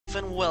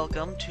and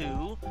welcome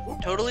to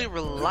Totally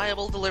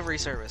Reliable Delivery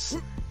Service.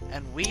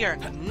 And we are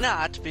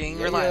not being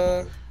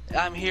reliable.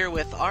 I'm here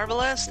with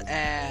Arbalest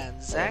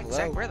and Zach. Oh,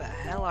 Zach, where the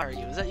hell are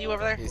you? Is that you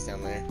over there? He's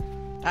down there.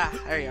 Ah,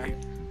 there you are.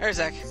 There's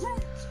Zach.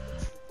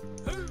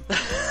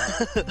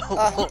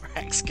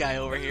 Lorax guy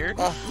over here.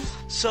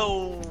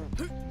 So,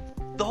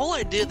 the whole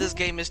idea of this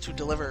game is to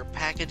deliver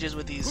packages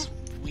with these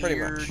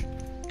weird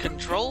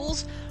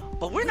controls,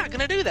 but we're not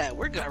gonna do that.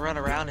 We're gonna run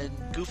around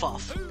and goof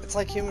off. It's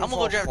like Human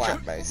Fall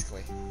Flat,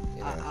 basically.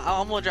 You know.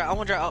 I want to drive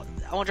the truck.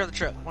 I want to drive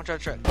the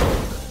truck.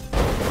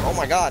 Oh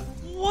my God!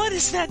 What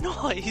is that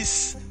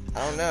noise?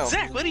 I don't know.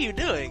 Zach, what are you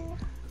doing?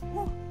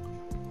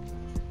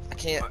 I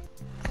can't.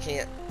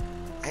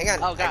 Hang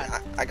on. Oh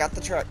God! I got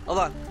the truck. Hold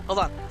on.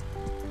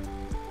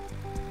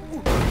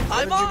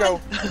 Where did you go?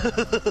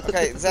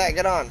 Okay, Zach,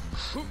 get on.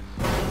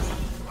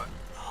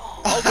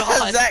 Oh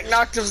God! Zach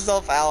knocked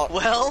himself out.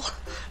 Well,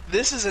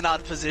 this is an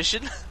odd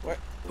position. What?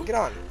 Get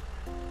on.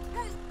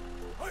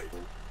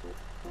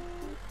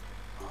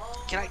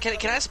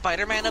 Can I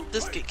Spider-Man up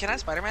this? Can I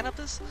Spider-Man up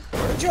this?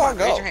 Where'd you all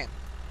go? Raise your hand.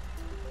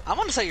 I'm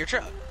gonna say your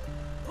truck.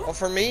 Well,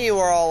 for me, you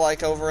were all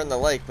like over in the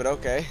lake, but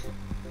okay.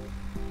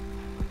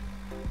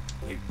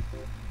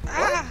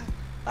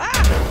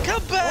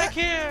 Come back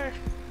here!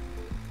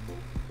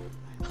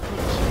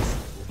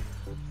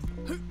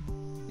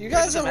 You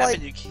guys are like,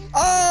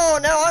 oh,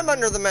 now I'm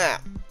under the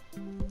map.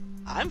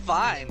 I'm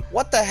fine.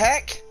 What the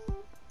heck?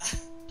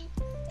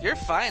 You're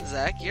fine,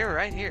 Zach. You're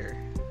right here.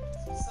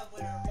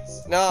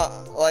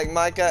 No, like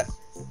Micah,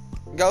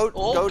 go.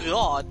 Oh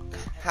God!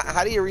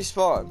 How do you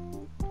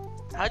respawn?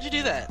 How'd you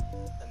do that?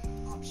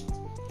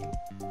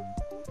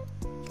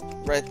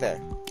 Right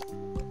there.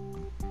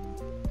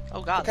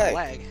 Oh God, Okay. the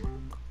lag.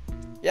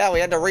 Yeah,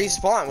 we had to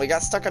respawn. We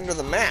got stuck under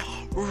the map.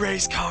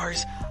 Race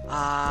cars.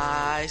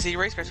 I see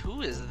race cars. Who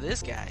is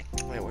this guy?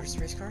 Wait, where's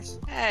the race cars?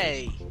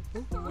 Hey,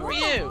 who are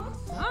you?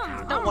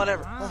 No,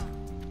 whatever.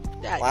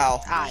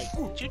 Wow. Hi.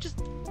 Did you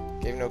just?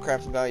 Gave no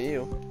crap about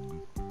you.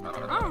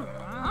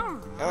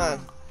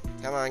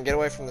 Come on, get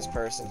away from this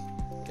person.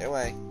 Get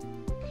away.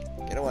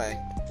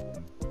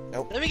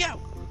 Nope. There we go.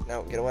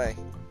 No, get away.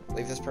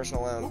 Leave this person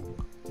alone.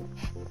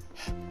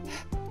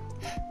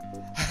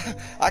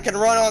 I can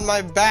run on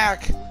my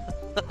back.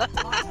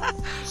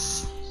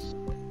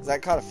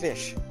 Zach caught a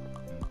fish.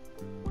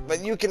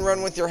 But you can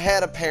run with your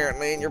head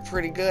apparently, and you're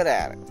pretty good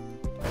at it.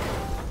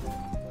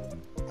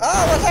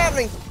 Oh, what's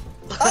happening?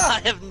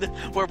 I have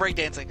we're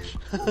breakdancing.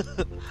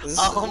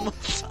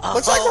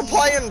 Looks like we're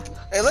playing.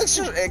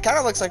 It kind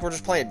of looks like we're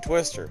just playing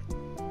Twister.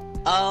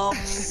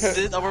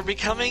 We're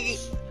becoming.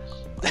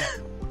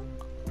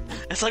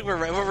 It's like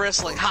we're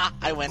wrestling. Ha!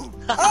 I win.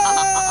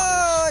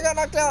 Oh, I got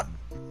knocked out.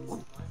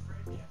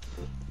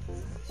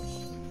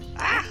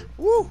 Ah!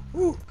 Woo!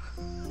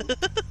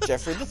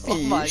 Jeffrey the Fish.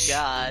 Oh my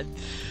God.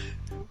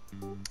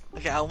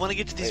 Okay, I want to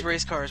get to these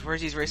race cars.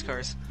 Where's these race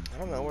cars? I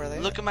don't know where they.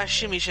 Look at my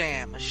shimmy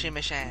sham.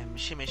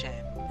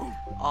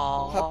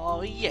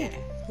 Oh yeah.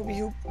 Hoopy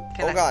hoop.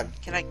 God.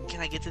 Can I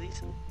get to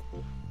these?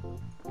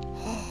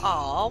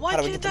 Oh, why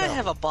can't I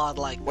have a bod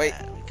like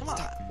that? I mean, come on.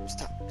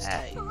 Stop.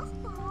 Hey.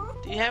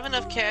 Do you have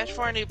enough cash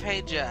for a new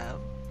paid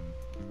job?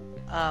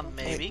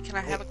 Maybe. Can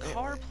I have a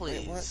car,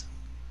 please?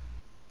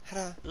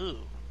 Ooh,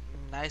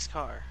 nice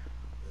car.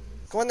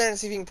 Go in there and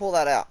see if you can pull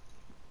that out.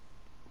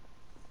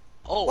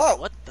 Oh, whoa.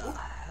 What the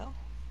hell?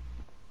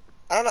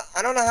 I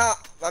don't know how.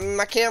 I mean,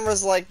 my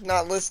camera's like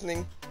not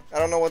listening. I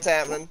don't know what's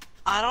happening.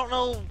 I don't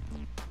know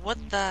what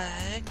the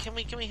heck. Can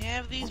we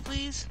have these,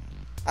 please?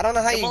 I don't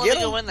know how you get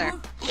them. Go in there.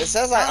 It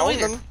says I own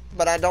them,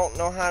 but I don't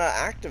know how to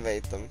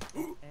activate them.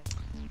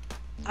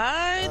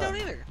 I don't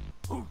either.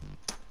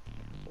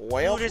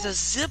 Well, oh, there's a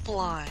zip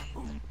line.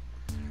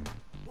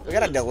 We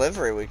got a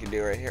delivery we can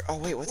do right here. Oh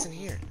wait, what's in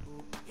here?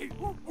 I'm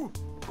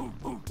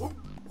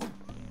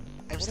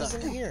stuck. What's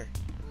in here?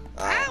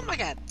 Oh my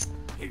God.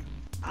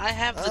 I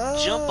have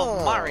the jump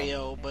of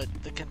Mario, but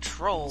the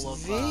control of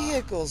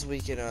vehicles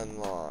we can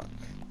unlock.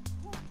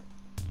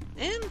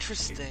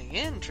 Interesting.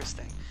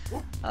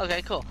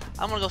 Okay, cool.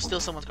 I'm gonna go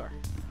steal someone's car.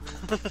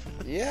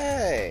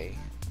 Yay!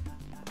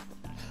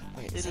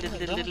 Wait,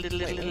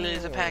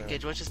 there's a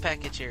package. What's this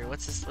package here?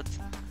 What's this?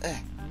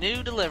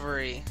 New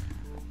delivery.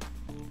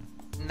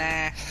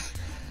 Nah.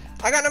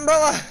 I got an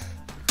umbrella.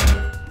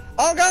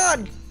 Oh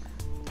God!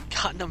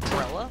 Got an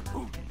umbrella?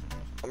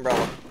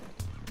 Umbrella.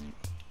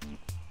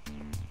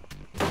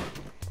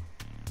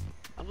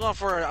 I'm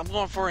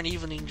going for an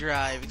evening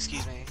drive.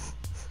 Excuse me.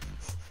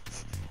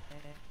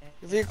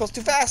 Your vehicle's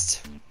too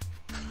fast.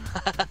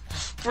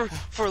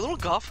 for a little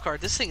golf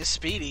cart, this thing is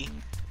speedy.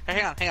 Hey,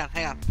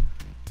 hang on.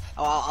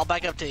 Oh, I'll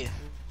back up to you.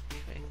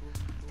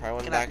 Probably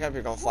when you back up,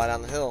 you're gonna fly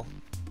down the hill.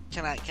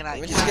 Can I?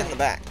 Let me just get in the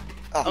back.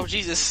 Oh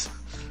Jesus!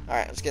 All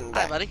right, let's get in the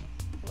back. Hi, buddy.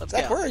 Let's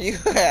Zach, go. where are you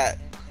at?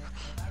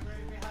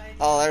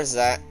 Oh, there's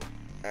Zach.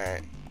 All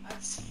right.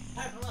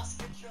 I've lost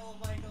control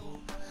of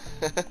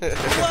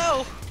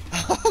Whoa!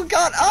 Oh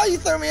God! Oh, you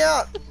threw me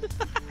out.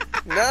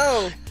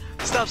 No.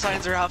 Stop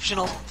signs are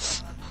optional.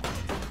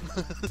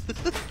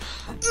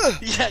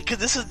 Yeah, because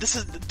this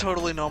is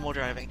totally normal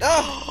driving.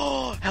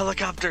 No!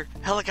 Helicopter!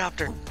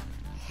 Helicopter!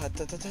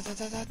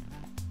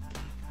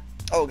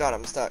 Oh god,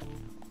 I'm stuck.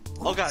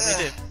 Oh god, me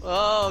too.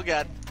 Oh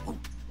god.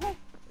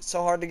 It's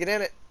so hard to get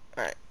in it.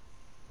 Alright.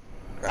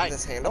 Grab Alright,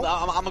 this handle.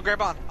 I'm gonna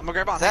grab on. I'm gonna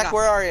grab on. Hang Zach, on.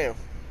 where are you?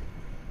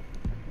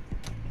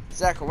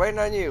 Zach, we're waiting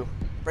on you.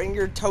 Bring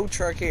your tow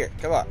truck here.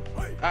 Come on.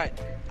 Alright,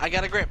 I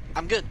got a grip.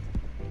 I'm good.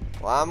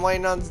 Well, I'm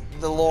waiting on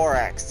the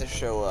Lorax to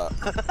show up.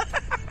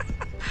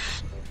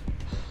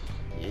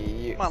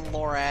 Come on,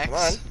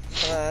 Lorax.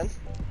 Come on.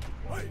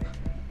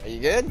 Are you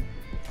good?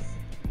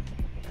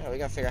 Yeah, we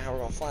gotta figure out how we're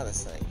gonna fly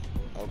this thing.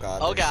 Oh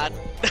god. Oh god.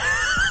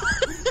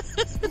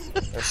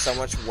 There's so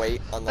much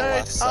weight on the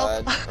left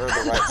side, or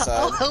the right side.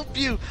 I'll help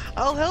you.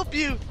 I'll help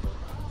you.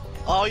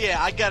 Oh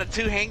yeah, I got a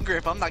two-hand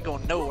grip. I'm not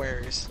going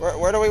nowheres.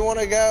 Where do we want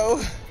to go?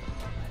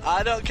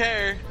 I don't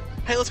care.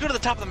 Hey, let's go to the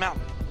top of the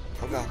mountain.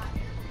 Oh god.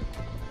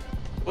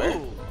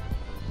 Ooh.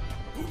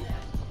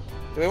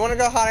 Do we want to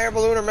go hot air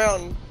balloon or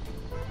mountain?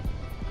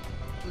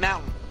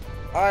 Mountain.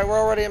 Alright, we're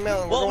already in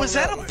mountain. Well, was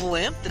that a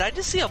blimp? Did I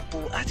just see a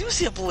blimp? I do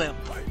see a blimp.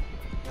 Oh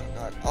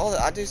god. Oh,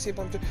 I do see a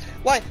bump too.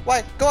 Why?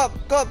 Go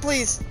up,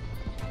 please.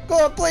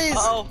 Go up, please.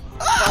 Uh-oh.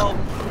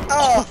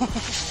 Oh.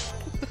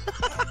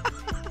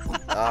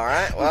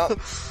 Alright, well.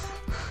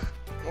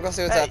 We'll go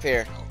see what's up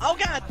here. Oh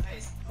god.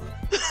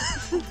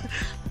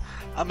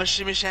 I'm a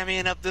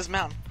shimmy-shammying up this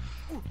mountain.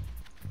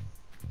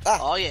 Ah.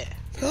 Oh yeah.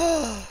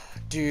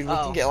 Dude, we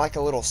can get like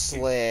a little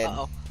sled.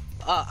 Uh-oh.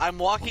 I'm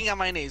walking on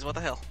my knees. What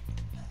the hell?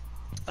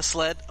 A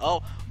sled?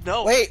 Oh,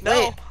 no. Wait.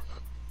 No.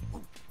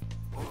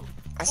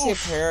 I see a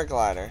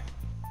paraglider.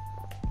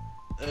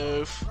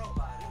 Oof.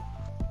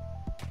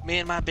 Me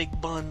and my big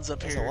buns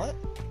up There's here. a what?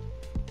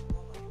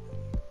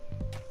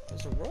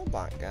 There's a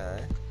robot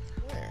guy.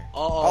 Where?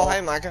 Uh-oh. Oh, hey,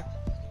 Micah.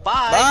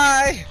 Bye.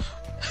 Bye!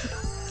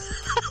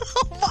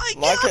 Oh my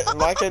god.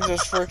 Micah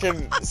just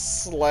freaking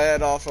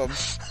slid off a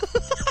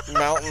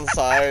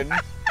mountainside.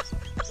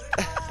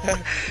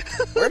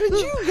 Where did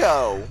you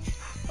go?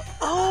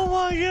 Oh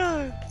my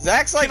god.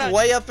 Zach's like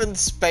way up in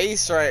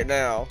space right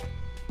now.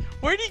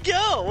 Where'd he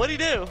go? What'd he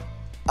do?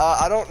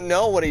 I don't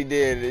know what he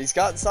did. He's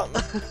got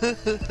something.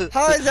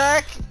 Hi,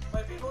 Zach.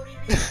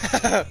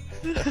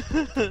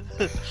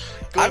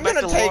 I'm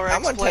gonna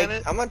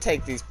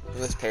take this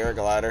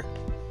paraglider.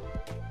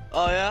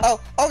 Oh yeah. Oh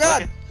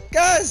god, Okay.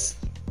 guys!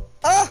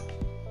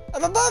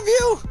 I'm above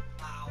you.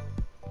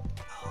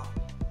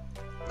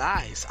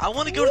 Nice. I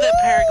want to go to that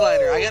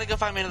paraglider. I gotta go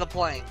find me another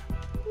plane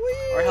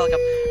Whee! or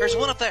helicopter. There's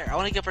one up there. I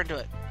want to get up into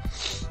it.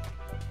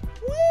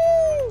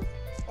 Woo!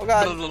 Oh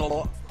god, I'm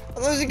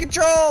losing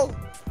control.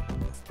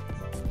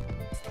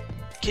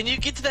 Can you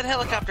get to that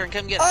helicopter and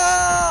come get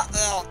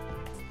it?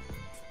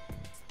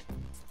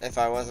 If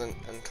I wasn't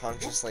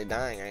unconsciously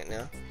dying right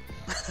now.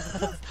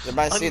 Does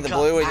everybody see the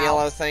blue and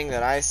yellow thing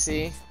that I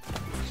see?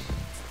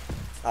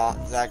 Oh,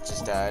 Zach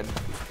just died.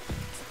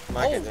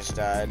 Micah just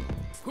died.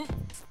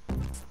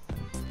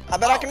 I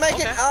bet I can make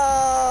it!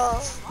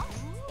 Oh!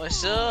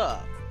 What's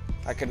up?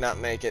 I could not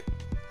make it.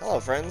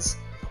 Hello, friends.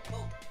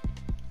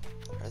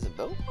 There's a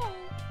boat?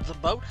 There's a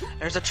boat.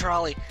 There's a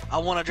trolley. I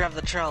want to drive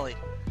the trolley.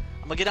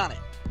 I'm gonna get on it.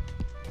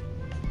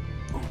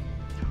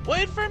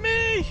 Wait for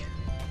me!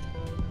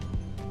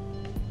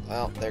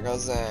 Well, there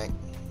goes Zach.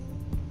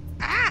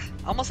 Ah!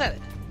 Almost had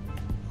it.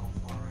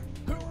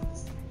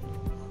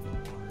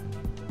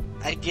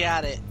 I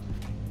got it.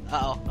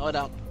 Uh-oh. No, I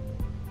don't.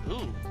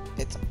 Ooh.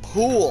 It's a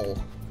pool.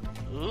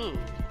 Ooh.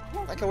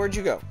 Micah, where'd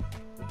you go?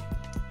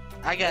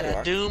 I got There you a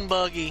are. doom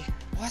buggy.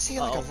 Why is he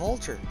like a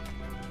vulture?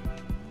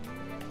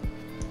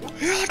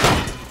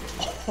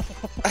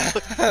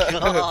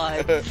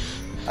 God.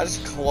 I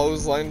just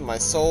clotheslined my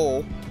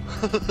soul.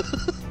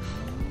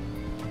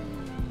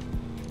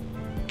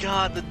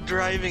 God, the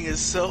driving is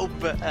so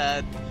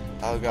bad.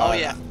 Oh god. Oh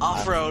yeah,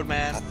 off-road, I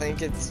man.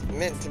 think it's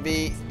meant to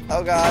be.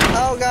 Oh god.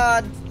 Oh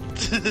god.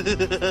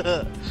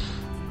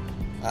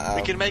 Uh-oh.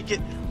 We can make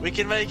it. We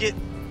can make it.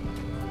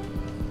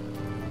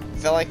 I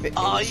feel like the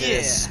engine yeah.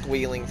 is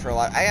squealing for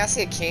life. I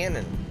see a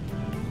cannon.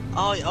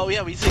 Oh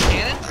yeah, we use a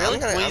cannon? Really?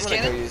 I'm gonna We use go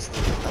cannon? use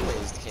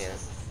the cannon.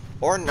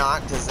 Or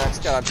not, because Zach's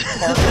got a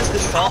park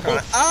his truck on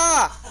it.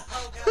 Ah!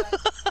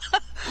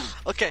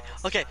 Okay,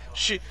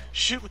 shoot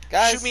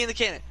Guys, me in the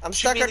cannon. I'm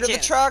Shoot stuck me in under the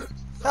cannon. truck.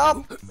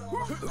 Help!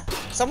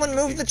 Someone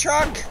move the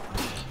truck.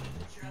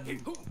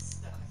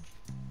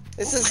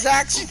 This is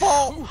Zach's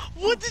fault.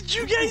 What did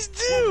you guys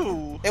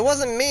do? It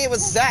wasn't me. It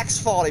was Zach's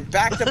fault. He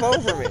backed up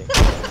over me.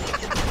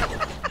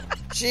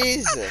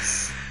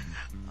 Jesus.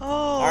 Oh.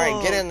 All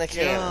right, get in the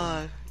cannon.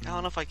 God. I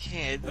don't know if I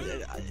can.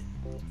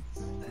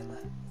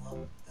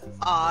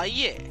 Ah,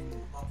 yeah.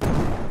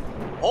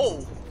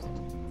 Oh.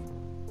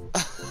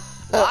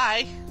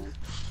 Why?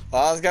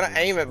 Well, I was gonna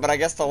aim it, but I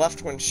guess the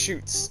left one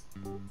shoots.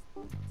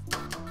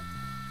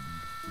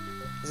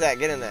 Zach,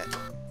 get in there.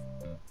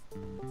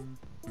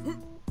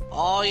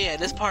 Oh yeah,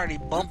 this party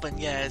bumping,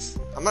 guys.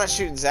 I'm gonna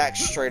shoot Zach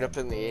straight up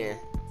in the air.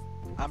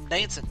 I'm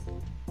dancing.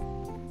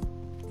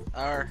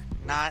 Or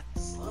not.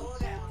 Slow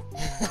down.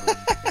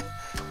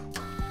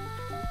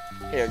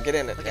 Here, get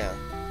in it Okay. now.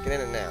 Get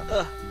in it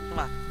now. Come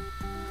on.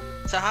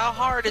 So how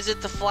hard is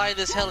it to fly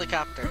this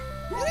helicopter?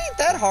 It ain't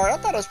that hard. I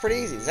thought it was pretty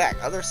easy. Zach,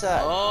 other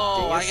side.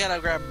 Oh, I Dingus.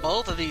 gotta grab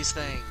both of these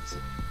things.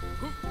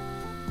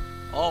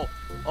 Oh.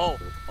 Are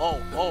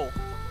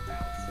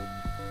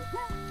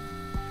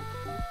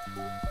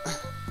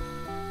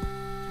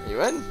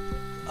you in?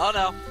 Oh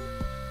no.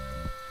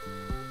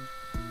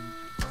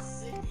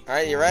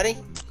 Alright, you ready?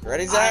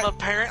 Ready, Zach? I'm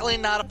apparently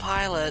not a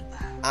pilot.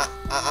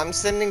 I'm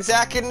sending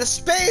Zach into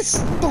space!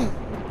 Boom!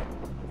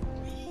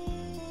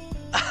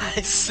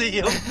 I see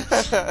him.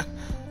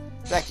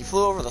 Zach, you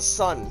flew over the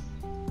sun.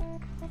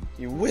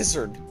 You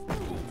wizard.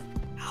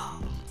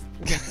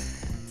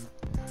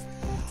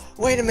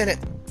 Wait a minute.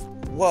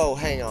 Whoa,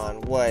 hang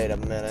on. Wait a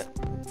minute.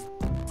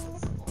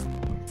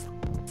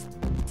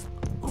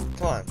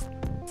 Come on.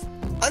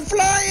 I'm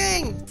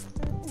flying!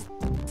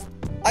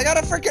 I got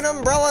a freaking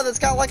umbrella that's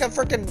got like a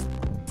freaking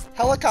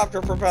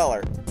helicopter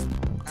propeller.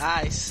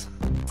 Nice.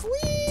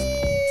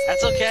 Whee!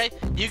 That's okay.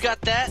 You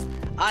got that.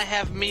 I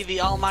have me,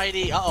 the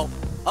almighty. Uh-oh.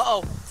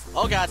 Uh-oh.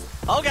 Oh, God.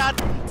 Oh, God.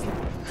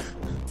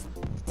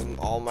 An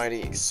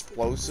almighty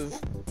explosive.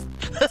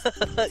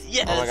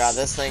 Yes. Oh my god,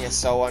 this thing is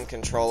so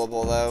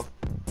uncontrollable though.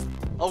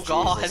 Oh,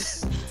 God.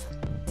 Jesus.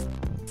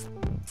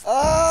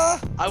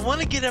 I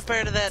want to get up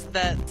there to that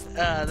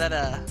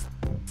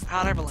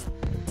hot air balloon.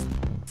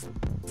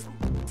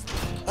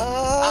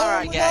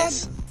 Alright,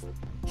 guys.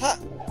 Huh.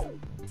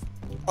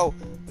 Oh,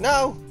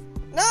 no!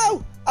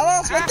 No! I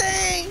lost my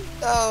thing!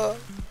 Oh,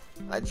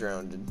 I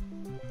drowned.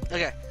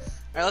 Okay.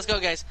 Alright, let's go,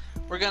 guys.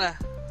 We're gonna...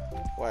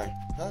 Where?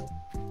 Huh?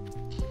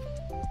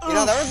 You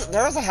know,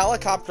 there was a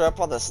helicopter up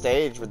on the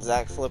stage, but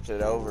Zach flipped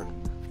it over.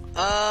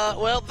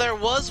 Well, there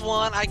was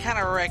one. I kind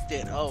of wrecked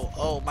it.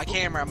 Oh, my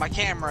camera.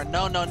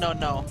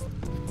 No.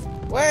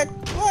 What?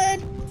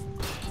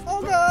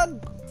 Oh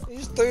god! You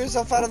just threw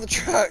yourself out of the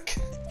truck.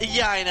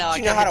 Yeah, I know. Do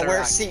you know how to wear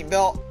a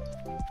seatbelt?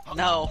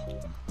 No.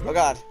 Oh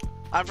god.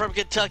 I'm from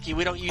Kentucky.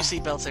 We don't use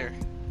seatbelts here.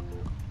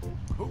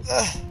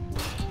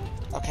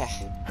 Okay.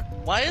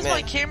 Why does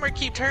my camera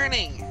keep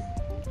turning?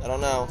 I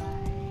don't know.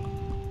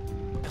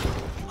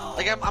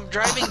 Like, I'm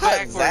driving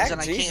backwards Zach,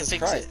 and I Jesus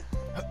can't fix Christ. it.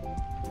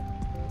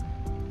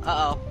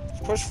 Uh-oh.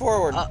 Push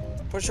forward.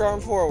 Push your arm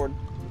forward.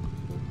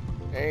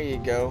 There you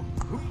go.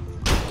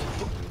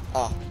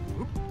 Oh.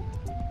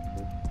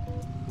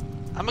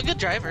 I'm a good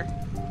driver.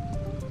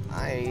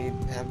 I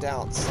have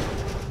doubts.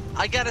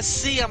 I got a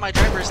C on my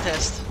driver's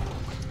test.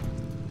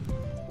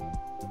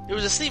 It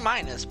was a C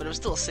minus, but it was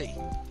still a C.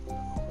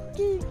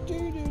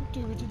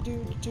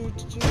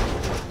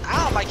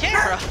 Ow, my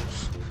camera!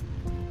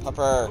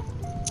 Upper.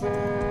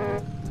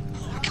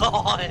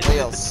 God.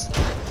 Wheels.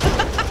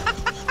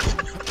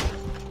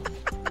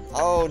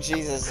 Oh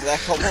Jesus,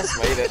 Zach almost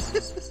made it.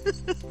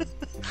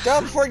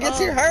 Go before it gets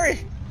here,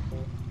 hurry!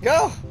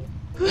 Go!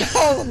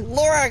 No,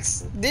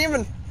 Lorax!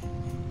 Demon!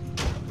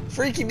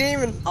 Freaky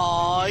demon!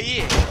 Oh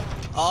yeah.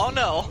 Oh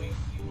no.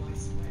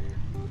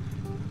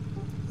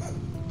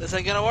 This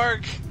ain't gonna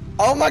work.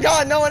 Oh my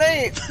god, no it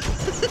ain't!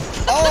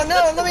 Oh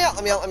no, let me out,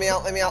 let me out, let me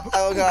out, let me out.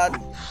 Oh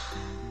god.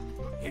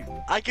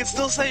 I can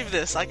still save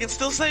this.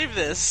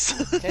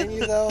 Can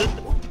you though?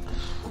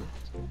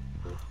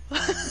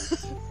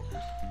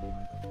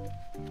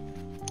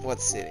 What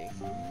city?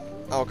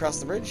 Oh, across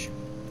the bridge?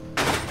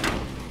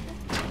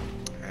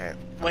 Alright.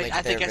 Wait,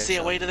 I think I see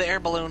a way to the air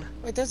balloon.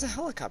 Wait, there's a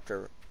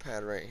helicopter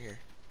pad right here.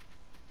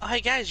 Oh, hey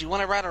guys, you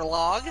want to ride our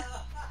log?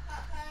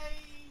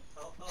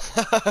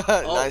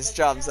 Nice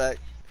job, Zach.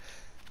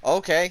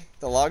 Okay,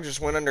 the log just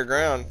went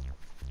underground.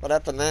 What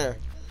happened there?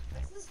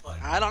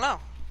 I don't know.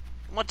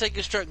 I'm gonna take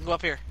this truck and go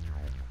up here.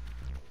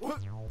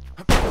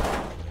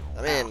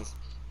 I'm in.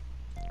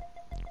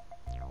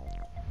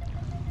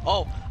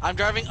 Oh, I'm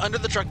driving under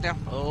the truck now.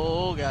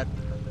 Oh god.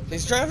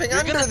 He's driving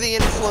under the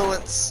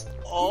influence.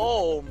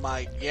 Oh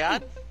my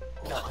god.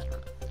 I'm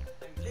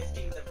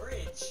lifting the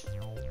bridge.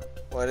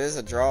 Well, it is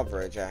a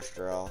drawbridge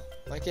after all.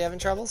 Like you having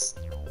troubles?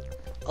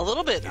 A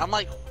little bit. I'm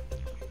like,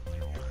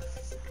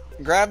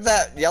 Grab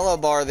that yellow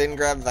bar, then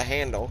grab the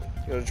handle.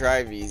 It'll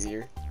drive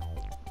easier.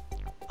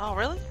 oh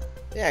really?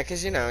 Yeah,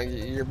 cause you know,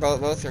 you're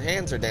both your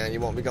hands are down. You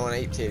won't be going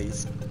 8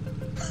 titties.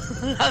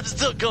 I'm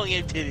still going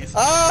in titties.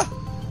 Ah!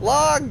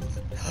 Log!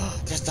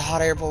 There's the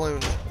hot air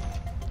balloon.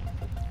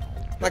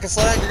 Micah,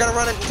 slow down. You're gonna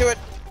run into it.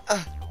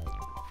 Ah.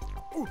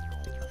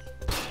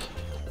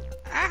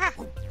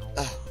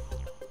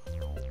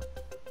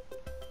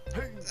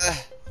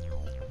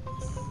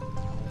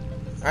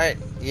 Alright,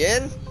 you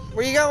in?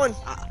 Where you going?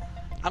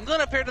 I'm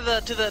going up here to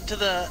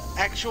the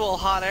actual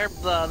hot air,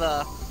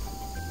 the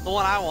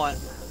one I want.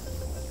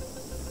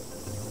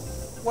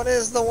 What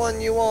is the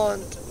one you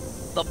want?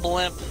 The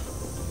blimp.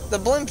 The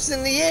blimp's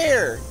in the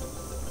air.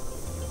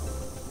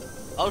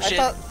 Oh shit.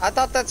 I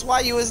thought that's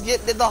why you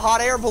did the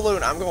hot air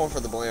balloon. I'm going for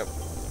the blimp.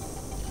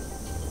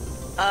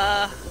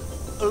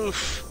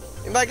 Oof.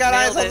 Anybody got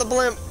eyes on the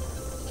blimp?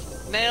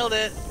 Nailed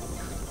it.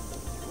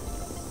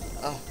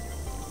 Oh.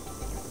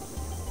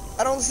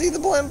 I don't see the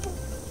blimp.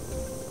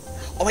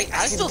 Oh wait,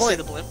 I see still the blimp.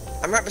 see the blimp.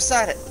 I'm right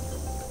beside it.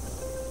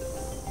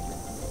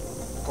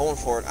 going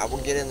for it. I will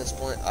get in this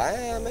blimp.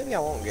 Maybe I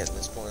won't get in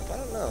this blimp. I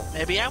don't know.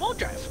 Maybe I won't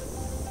drive.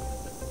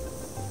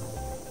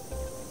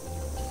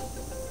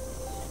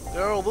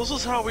 No, this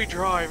is how we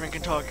drive in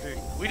Kentucky.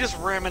 We just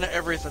ram into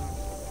everything.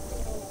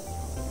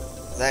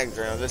 Zach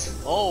drowned.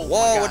 Oh,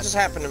 whoa! What just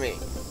happened to me?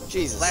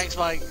 Jesus. Lag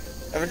spike.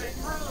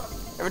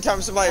 Every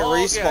time somebody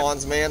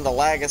respawns, man, the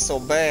lag is so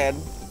bad.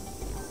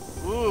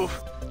 Ooh,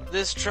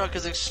 this truck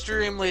is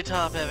extremely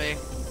top heavy.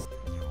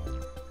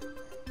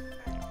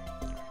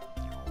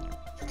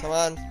 Come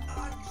on.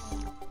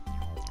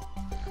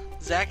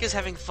 Zach is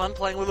having fun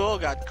playing with, oh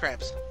god,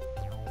 crabs.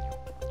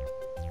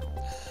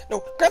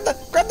 No, grab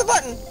the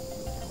button.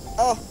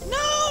 Oh.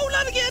 No,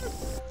 not again.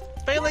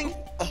 Failing.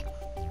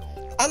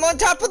 I'm on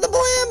top of the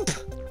blimp.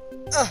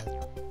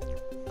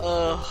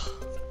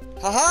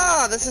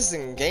 Haha, this is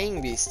some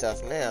Gameby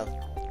stuff now.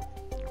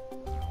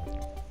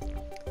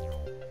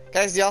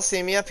 Guys, do y'all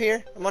see me up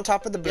here? I'm on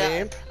top of the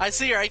blimp. Yeah, I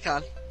see your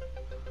icon.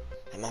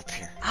 I'm up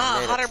here.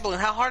 Hot air balloon.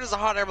 How hard is a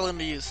hot air balloon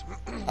to use?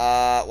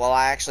 Well,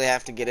 I actually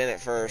have to get in it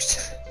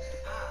first. The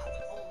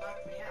pole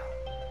knocked me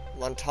out.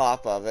 I'm on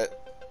top of it.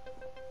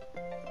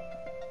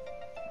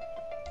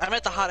 I'm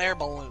at the hot air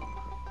balloon.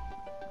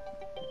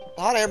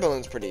 The hot air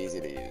balloon's pretty easy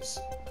to use.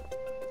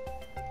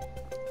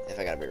 If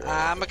I gotta be real.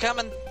 I'm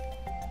a-coming.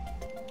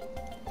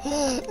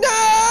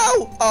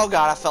 No! Oh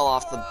god, I fell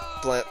off the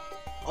blimp.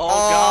 Oh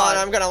god. And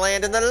I'm gonna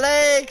land in the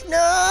lake.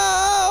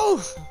 No!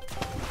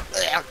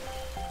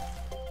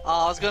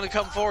 Oh, it's gonna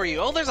come for you.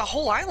 Oh, there's a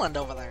whole island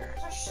over there.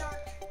 There's a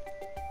shark.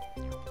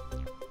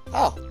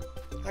 Oh,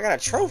 I got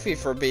a trophy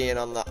for being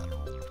on the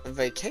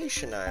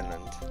vacation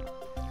island.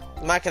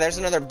 Micah, there's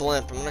another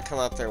blimp. I'm gonna come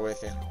up there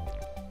with you.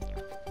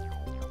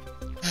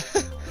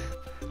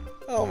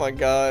 Oh my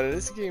god,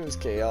 this game is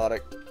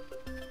chaotic.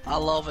 I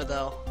love it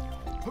though.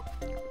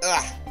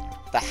 Ugh,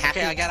 the happy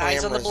Okay, I got clam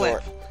eyes on the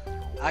resort. blimp.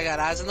 I got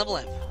eyes on the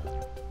blimp.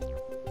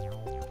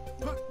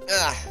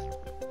 Ugh.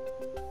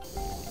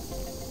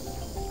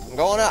 I'm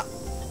going up.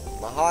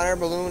 My hot air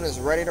balloon is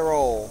ready to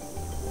roll.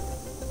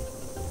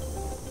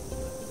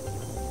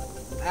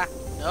 Ah,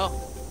 no.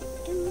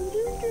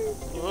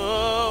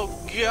 Oh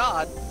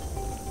god.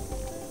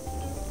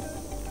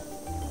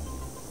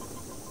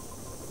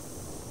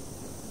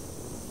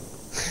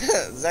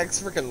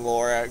 Zach's freaking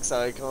Lorax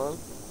icon.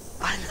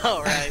 I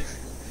know, right?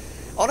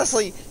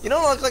 Honestly, you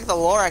don't look like the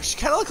Lorax.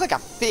 You kind of look like a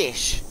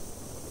fish.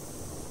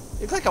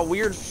 You look like a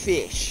weird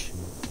fish.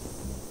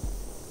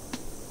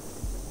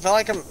 I feel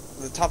like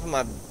the top of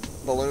my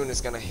balloon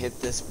is gonna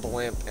hit this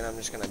blimp and I'm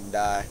just gonna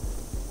die.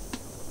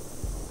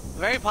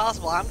 Very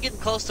possible. I'm getting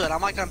close to it.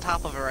 I'm like on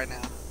top of it right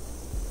now.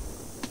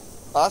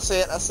 Oh, I see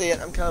it. I see it.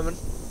 I'm coming.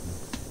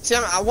 See,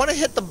 I want to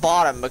hit the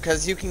bottom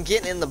because you can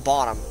get in the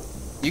bottom.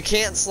 You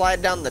can't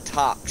slide down the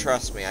top.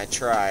 Trust me, I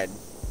tried.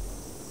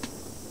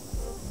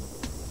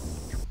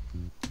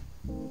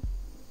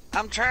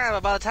 I'm trying,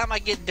 but by the time I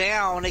get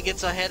down, it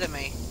gets ahead of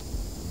me.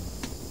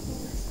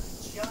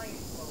 There's a giant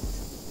boat.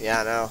 Yeah,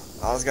 I know.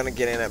 I was gonna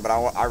get in it, but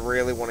I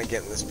really want to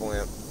get in this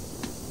blimp.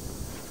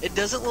 It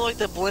doesn't look like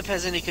the blimp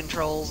has any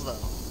controls, though.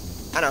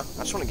 I know. I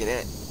just want to get in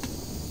it.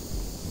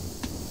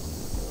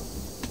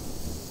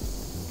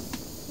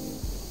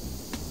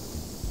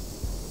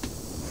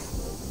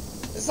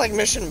 It's like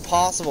Mission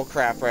Impossible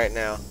crap right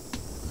now.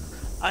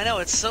 I know,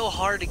 it's so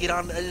hard to get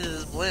on the edge of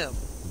this blimp.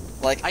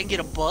 Like, I can get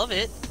above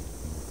it.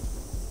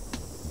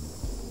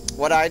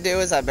 what I do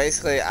is I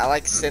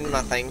like send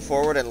my thing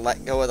forward and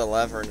let go of the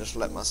lever and just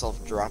let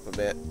myself drop a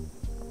bit.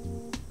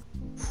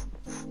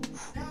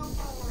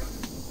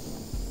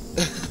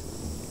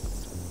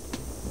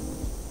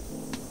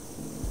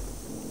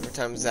 Every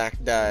time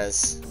Zach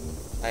dies,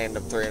 I end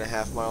up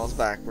 3.5 miles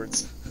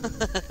backwards.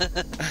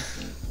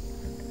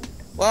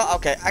 Well,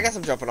 okay, I guess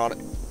I'm jumping on it.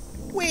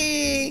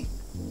 Whee!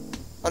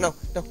 Oh no,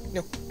 no,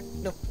 no,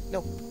 no,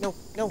 no, no,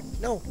 no,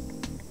 no.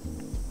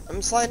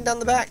 I'm sliding down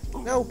the back.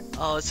 No.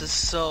 Oh, this is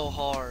so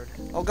hard.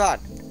 Oh god,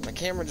 my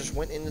camera just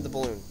went into the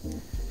balloon.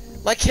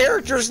 My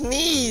character's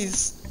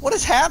knees! What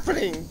is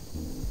happening?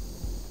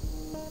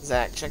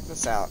 Zach, check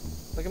this out.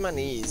 Look at my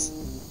knees.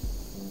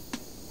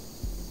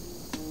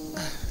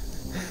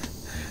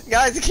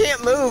 Guys, I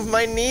can't move.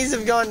 My knees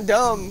have gone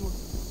dumb.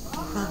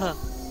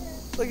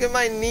 Look at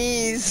my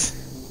knees.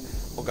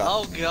 Oh god.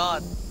 Oh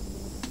god.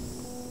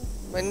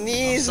 My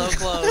knees. I'm so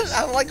close.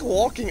 I'm like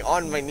walking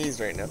on my knees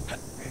right now.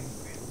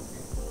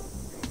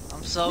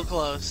 I'm so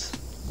close.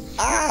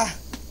 Ah!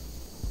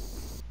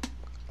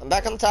 I'm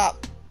back on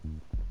top.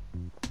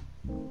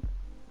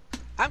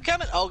 I'm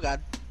coming. Oh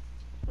god.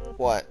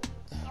 What?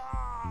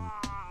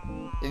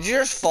 Did you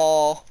just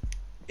fall?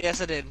 Yes,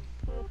 I did.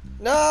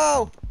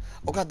 No!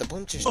 Oh god, the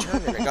blimp just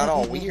turned and it got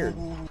all weird.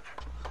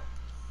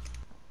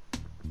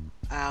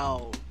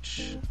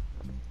 Ouch.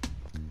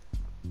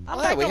 I'm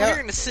Oh, back we over have-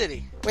 here in the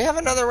city. We have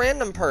another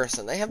random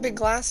person. They have big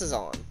glasses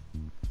on.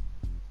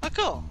 Oh,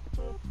 cool.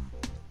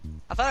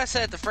 I thought I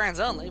said it to friends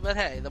only, but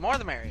hey, the more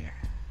the merrier.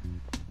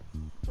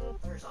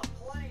 There's a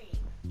plane.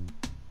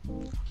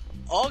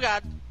 Oh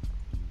god.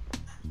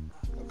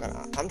 Oh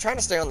god, I'm trying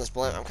to stay on this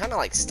blimp. I'm kind of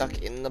like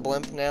stuck in the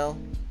blimp now.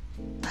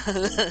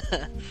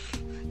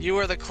 You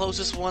are the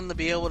closest one to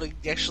be able to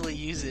actually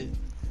use it.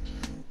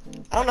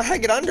 I don't know how to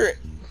get under it.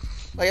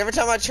 Like every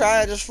time I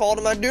try, I just fall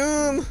to my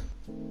doom.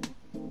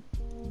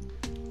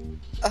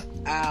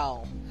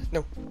 Ow.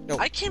 No, no.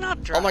 I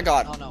cannot drive. Oh my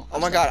god. Oh no. Oh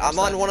my god. I'm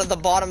on one of the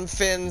bottom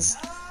fins.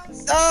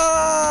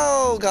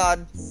 Oh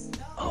god.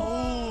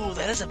 Oh,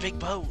 that is a big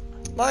boat.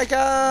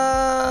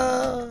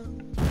 Micah!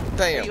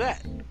 Where you Damn.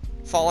 at?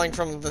 Falling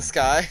from the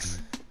sky.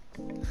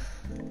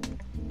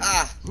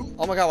 Ah!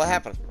 Oh my god, what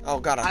happened? Oh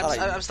god, I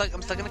I'm stuck in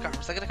the car.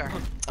 I'm stuck in the car.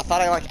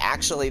 thought I like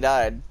actually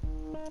died.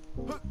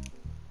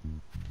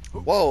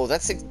 Whoa,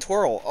 that sick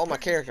twirl. Oh my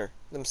character.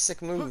 Them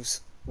sick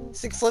moves.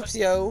 Sick flips,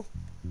 yo.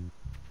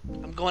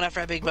 I'm going after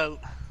that big boat.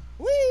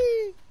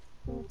 Whee!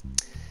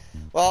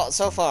 Well,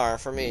 so far,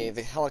 for me,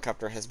 the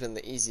helicopter has been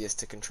the easiest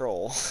to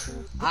control.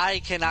 I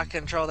cannot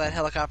control that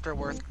helicopter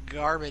worth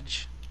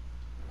garbage.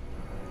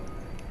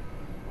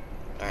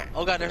 Alright,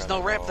 Oh god, there's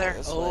no ramp there.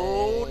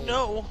 Oh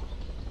no.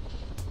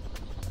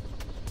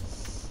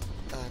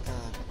 Oh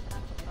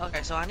god.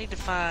 Okay, so I need to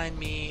find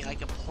me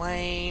like a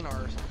plane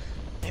or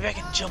maybe I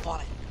can jump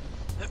on it.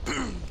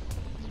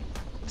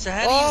 So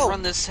how do Whoa! you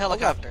run this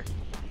helicopter?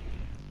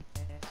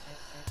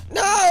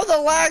 No, the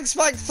lag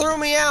spike threw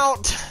me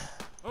out!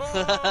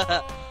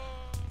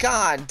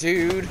 God,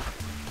 dude.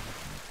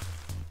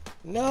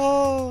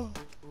 No.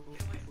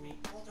 Get away from me.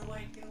 Walter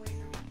White, get away from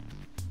me.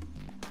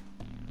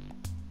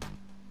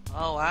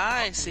 Oh,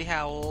 I see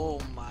how. Oh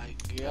my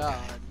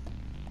god.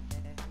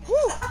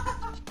 Whew.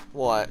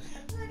 What?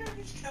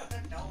 You just go out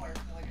of nowhere.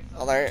 Like it's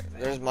Oh,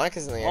 there's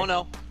Micah's in the air. Oh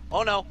no.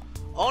 Oh no.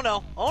 Oh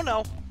no. Oh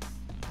no.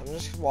 I'm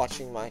just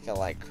watching Micah,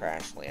 like,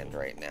 crash land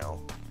right now.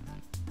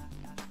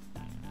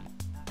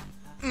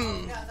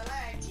 Mm, got the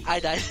lag. I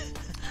died.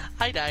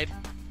 I died.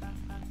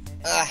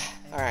 Ah,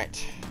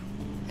 alright.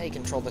 How you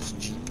control this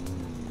Jeep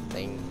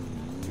thing?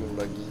 Dune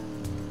buggy.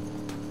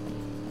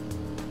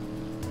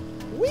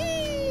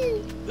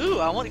 Whee!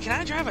 Ooh,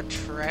 can I drive a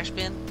trash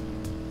bin?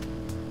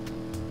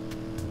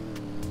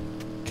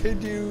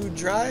 Could you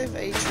drive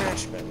a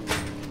trash bin?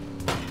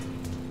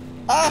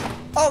 Ah!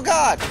 Oh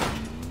god!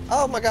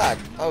 Oh my god!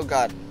 Oh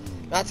god.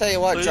 I'll tell you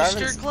what, Booster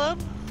driving's... Club?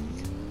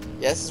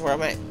 Yeah, this is where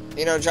I'm at.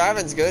 You know,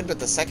 driving's good, but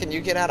the second you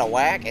get out of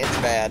whack, it's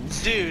bad.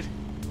 Dude.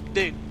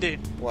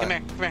 What?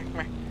 Come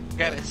here.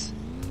 Grab this.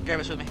 Grab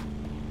this with me.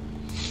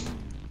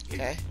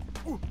 Okay.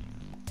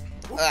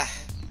 Ah.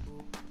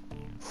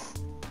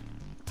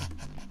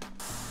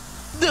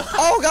 No.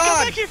 Oh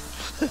god! Come back here.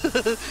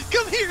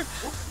 Come here.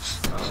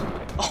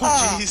 Oh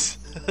Ah. jeez.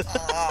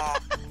 Ah.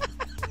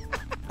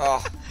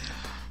 Oh.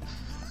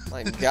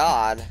 My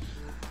god.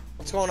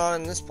 What's going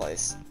on in this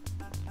place?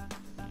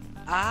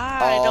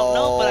 I don't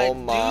know, but I Oh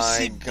my do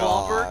see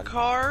bumper God.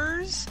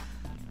 cars.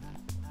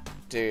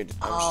 Dude,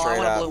 I'm Oh, straight I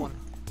want up. a blue one.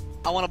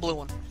 I want a blue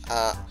one.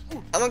 I'm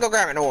gonna go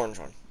grab an orange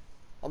one.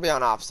 I'll be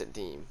on opposite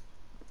team.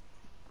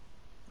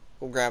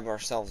 We'll grab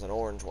ourselves an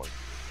orange one.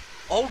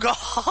 Oh god.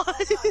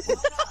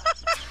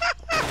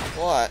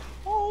 What?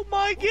 Oh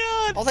my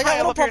god. Oh, they Hi, got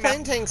I'm little up here now.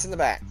 propane tanks in the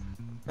back.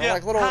 They're Yeah,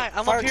 like little hi,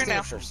 I'm fire up here now.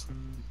 extinguishers.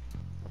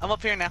 I'm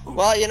up here now.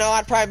 Well, you know,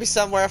 I'd probably be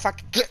somewhere if I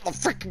could get the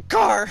freaking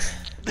car.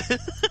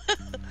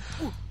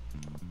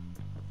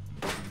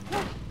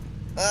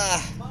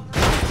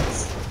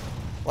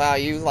 Wow,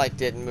 you like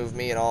didn't move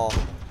me at all.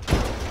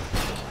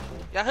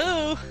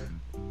 Yahoo!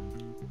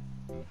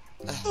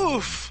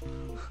 Oof.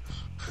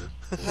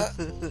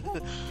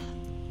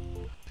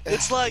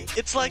 It's like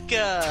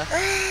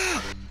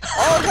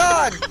Oh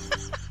god!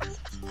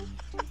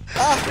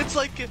 it's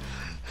like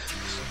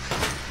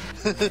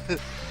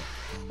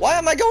Why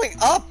am I going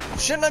up?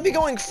 Shouldn't I be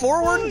going oh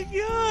forward? my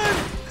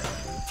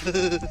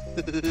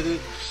god.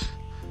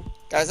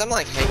 Guys, I'm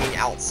like hanging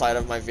outside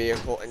of my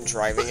vehicle and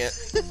driving it.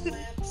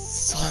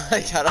 So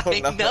like, I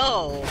don't I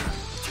know.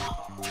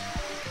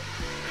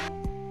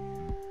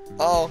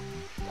 Oh.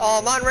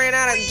 Oh, mine ran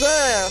out of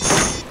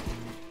gas!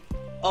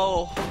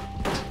 Oh.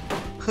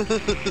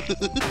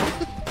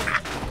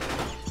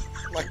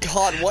 My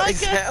god, what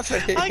is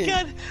happening?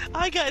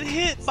 I got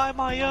hit by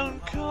my own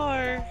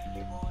car.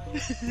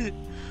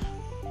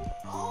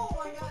 Oh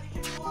my god,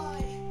 you can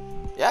fly!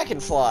 Yeah, I can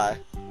fly.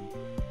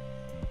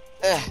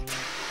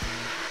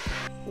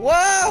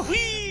 Whoa!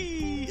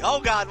 Whee! Oh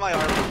god, my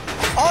arm.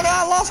 Oh no,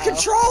 I lost Ow.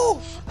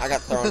 control! I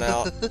got thrown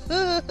out.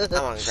 I'm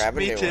gonna grab a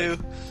Me new too.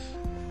 one.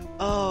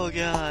 Oh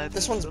god.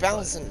 This one's So fun.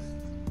 bouncing.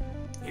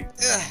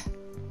 Ugh.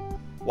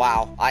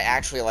 Wow, I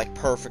actually like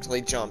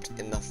perfectly jumped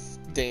in the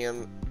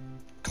damn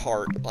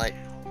cart, like.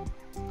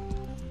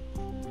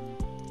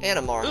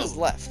 Animar has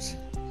left.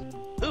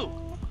 Ooh.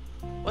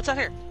 What's out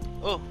here?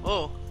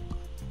 Oh.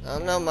 I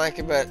don't know,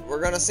 Mikey, but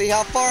we're gonna see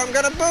how far I'm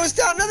gonna boost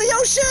out into the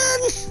ocean!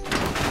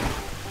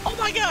 Oh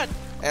my god!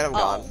 And I'm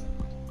gone.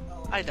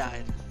 I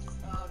died.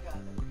 Oh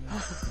god.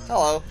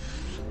 Hello.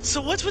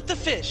 So what's with the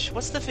fish?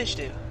 What's the fish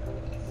do?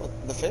 What,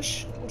 the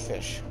fish? What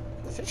fish?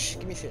 The fish?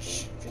 Give me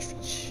fish.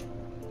 Fish.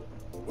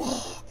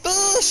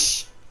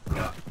 Fish!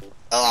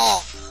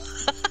 Oh!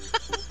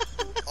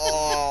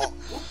 Oh!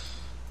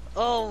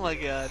 Oh my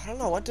god. I don't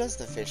know, what does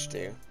the fish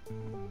do?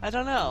 I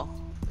don't know.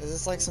 Is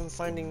this like some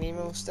Finding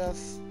Nemo stuff?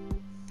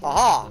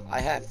 Aha!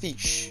 I have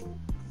fish.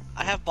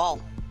 I have ball.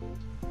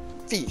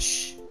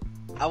 Fish.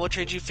 I will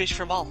trade you fish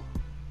for ball.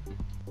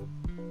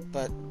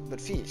 But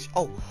fish.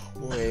 Oh,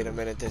 wait a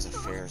minute. There's a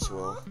Ferris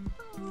wheel.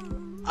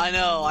 I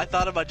know. I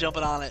thought about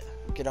jumping on it.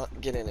 Get on.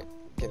 Get in it.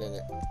 Get in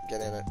it.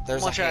 Get in it.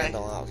 There's a I'll try.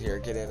 handle out here.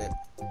 Get in it.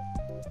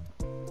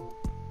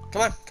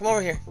 Come on. Come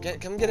over here.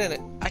 Come get in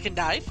it. I can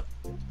dive?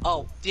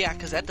 Oh, yeah,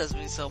 because that does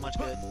me so much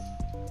good.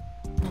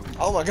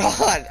 Oh my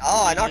god.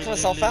 Oh, I knocked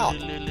myself out.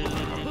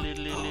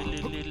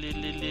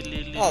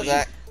 Oh,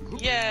 Zach.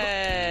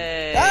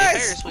 Yay!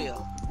 Guys! Ferris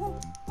wheel.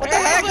 What the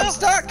heck? I'm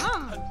stuck.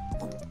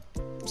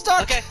 I'm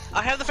stuck. Okay,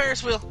 I have the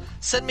Ferris wheel.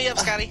 Send me up,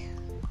 Scotty.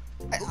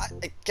 I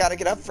gotta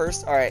get up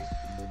first. Alright.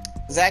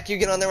 Zach, you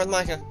get on there with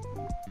Micah.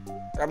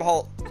 Grab a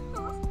hold.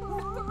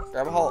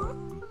 Grab a hold.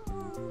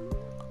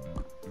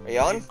 Are you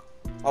on?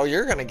 Oh,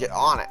 you're gonna get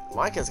on it.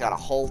 Micah's got a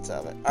hold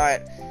of it.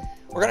 Alright.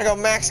 We're gonna go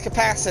max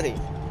capacity.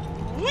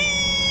 Whee!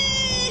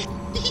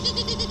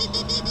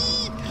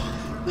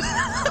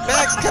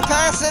 Max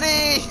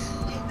capacity!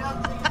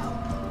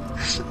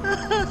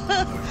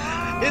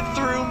 It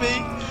threw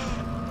me.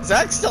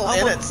 Zach's still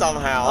in it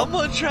somehow. I'm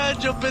gonna try and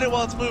jump in it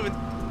while it's moving.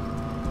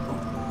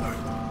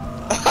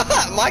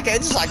 Micah, it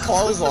just like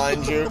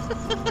clotheslined you.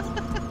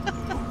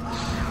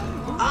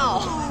 Ow!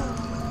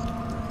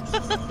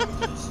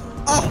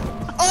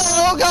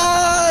 Oh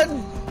god!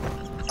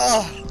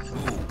 Oh.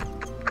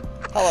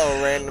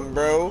 Hello, random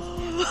bro.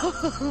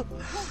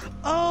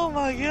 Oh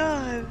my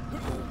god.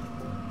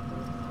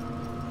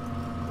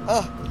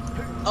 Oh.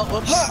 Oh,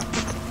 whoops.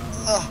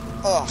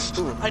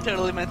 Ooh. I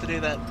totally meant to do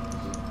that.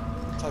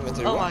 Time to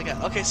do Oh what? my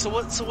god. Okay, so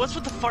what's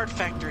with the fart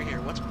factory here?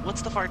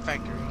 What's the fart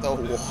factory? The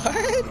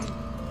what?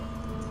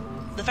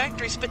 The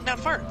factory spitting out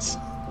farts.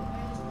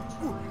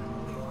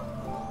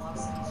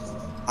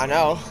 I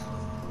know.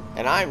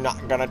 And I'm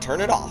not gonna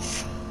turn it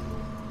off.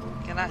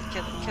 Can I?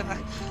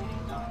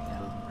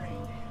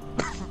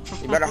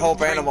 You better hope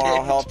Animar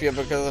will help you,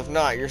 because if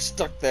not, you're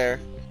stuck there.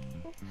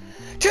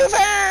 Too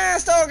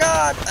fast! Oh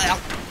god! I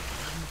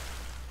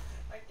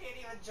can't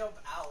even jump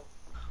out.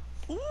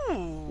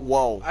 Ooh.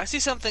 Whoa. I see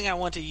something I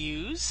want to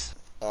use.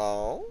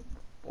 Oh?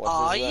 What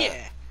Aw, is that?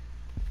 yeah.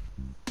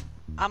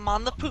 I'm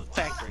on the poop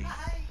factory.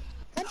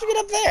 How'd you get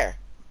up there?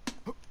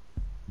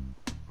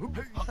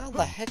 How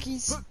the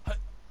heckies?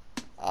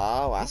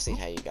 Oh, I see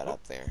how you got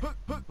up there.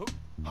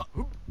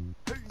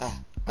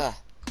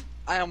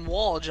 I am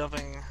wall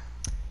jumping.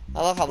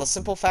 I love how the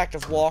simple fact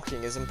of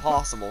walking is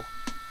impossible.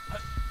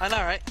 I know,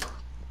 right?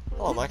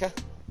 Hello, Micah.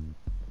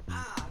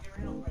 Ah, get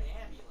ran over by the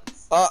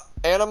ambulance.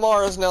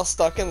 Animar is now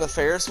stuck in the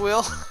Ferris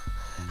wheel.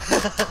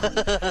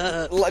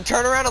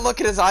 Turn around and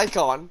look at his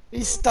icon.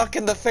 He's stuck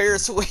in the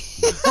Ferris wheel.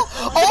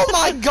 Oh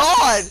my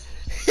god!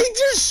 He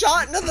just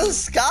shot into the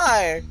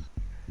sky.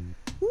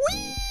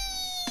 Whee!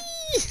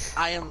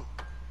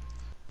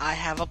 I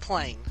have a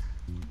plane.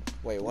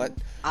 Wait, what?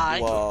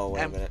 Whoa,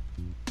 wait a minute.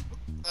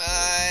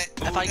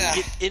 If I can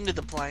get into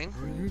the plane.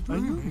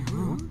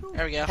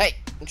 There we go. Hey,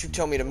 don't you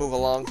tell me to move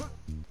along.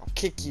 I'll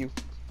kick you.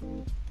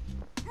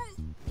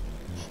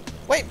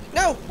 Wait,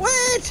 no,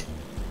 wait!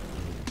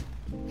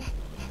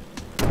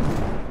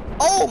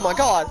 Oh my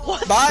god!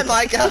 What? Bye,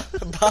 Micah!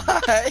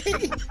 Bye!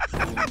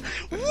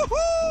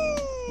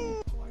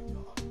 Woohoo!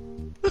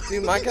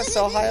 Dude, Micah's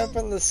so high up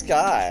in the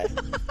sky.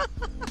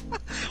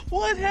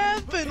 What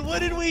happened? What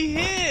did we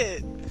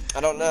hit?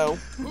 I don't know.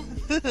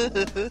 Did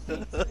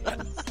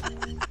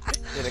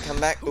it come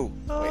back? Ooh,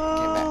 wait, it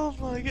came back. Oh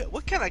my god.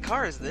 What kind of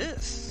car is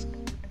this?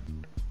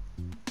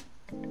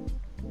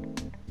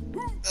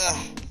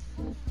 Ugh.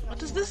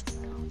 What is this?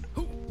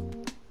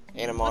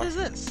 Animar. What is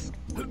this?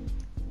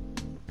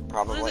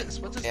 Probably. What is this?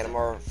 What's this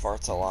Animar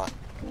farts a lot.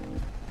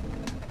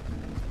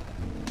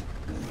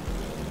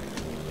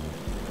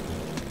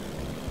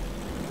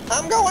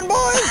 I'm going,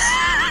 boys!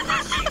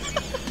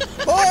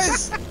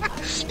 Boys!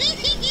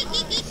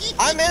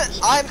 I'm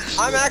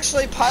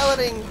actually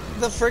piloting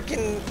the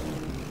freaking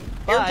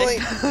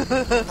airplane.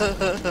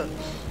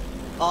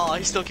 Oh,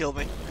 he still killed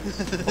me.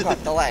 Oh god,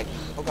 the lag.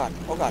 Oh god,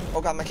 oh god,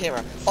 oh god, my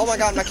camera. Oh my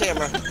god, my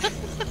camera.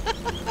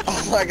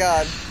 Oh my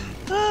god.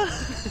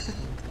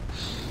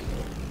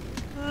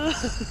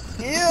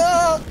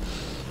 Yeah.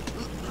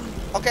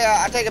 Okay,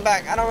 I take it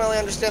back. I don't really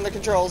understand the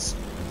controls.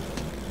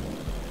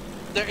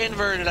 They're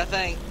inverted, I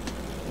think.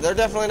 They're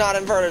definitely not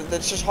inverted.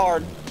 It's just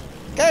hard.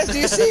 Guys, do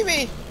you see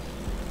me?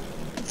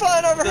 I'm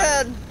flying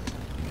overhead.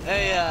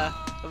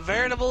 A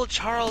veritable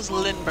Charles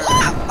Lindbergh.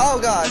 Oh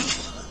god.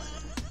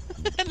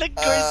 And of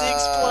course he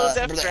explodes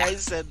after bleh. I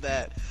said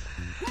that.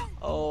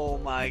 Oh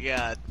my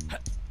god.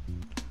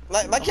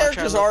 My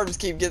character's arms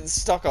keep getting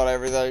stuck on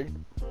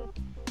everything.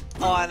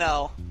 Oh, I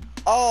know.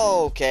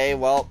 Oh, okay.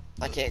 Well,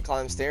 I can't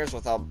climb stairs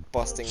without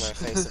busting my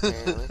face,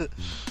 apparently.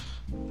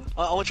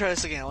 I want to try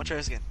this again.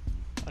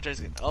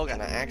 Oh god.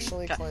 Can I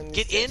actually God. climb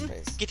Get these in.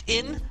 stairs? Get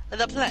in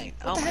the plane.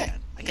 What Oh the my heck?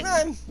 god. I can't.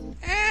 Climb.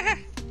 Ah,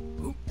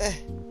 Eh,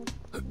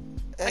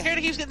 my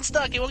character keeps getting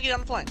stuck. He won't get on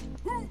the plane.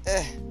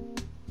 eh.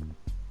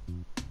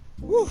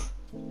 Woo.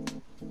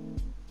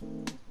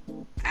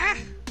 Ah.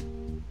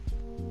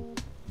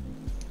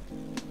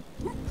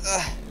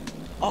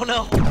 Oh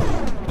no!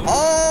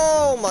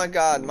 Oh my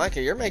God,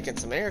 Micah, you're making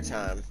some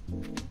airtime.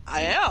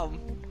 I am.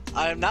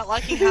 I'm not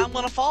liking how I'm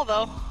gonna fall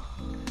though.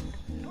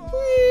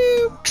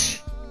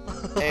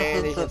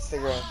 And he hits the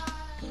ground.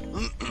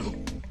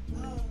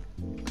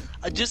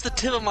 Just the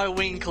tip of my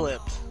wing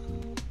clipped.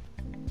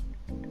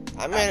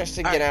 I managed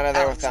to get out of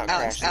there Alex, without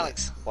crashing.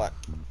 Alex. What?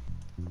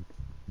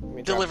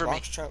 Me Deliver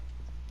me.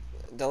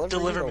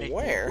 Deliver me. To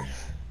where?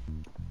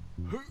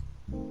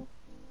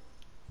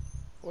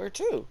 Where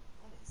to?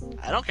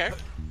 I don't care.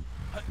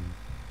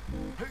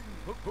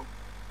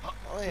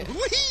 Oh, yeah.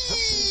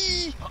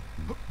 Whee!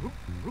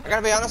 I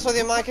gotta be honest with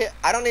you, Micah.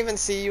 I don't even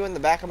see you in the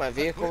back of my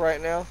vehicle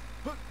right now.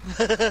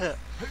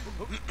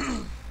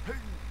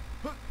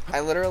 I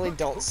literally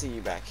don't see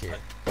you back here.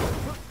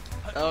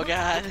 Oh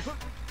God.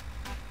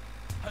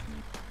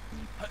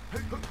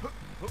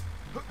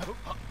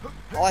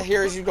 All I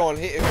hear is you going,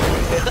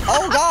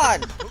 oh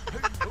God!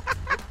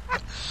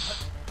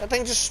 That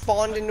thing just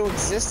spawned into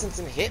existence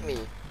and hit me.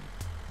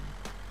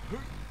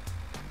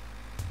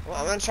 Well,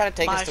 I'm gonna try to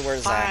take us to where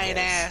Zach is. My fine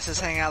ass is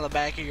hanging out of the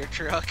back of your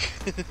truck.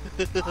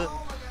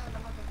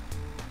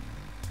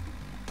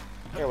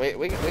 Here,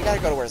 we gotta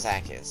go to where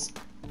Zach is.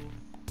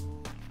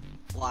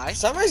 Why? For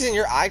some reason,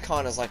 your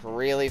icon is like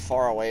really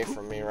far away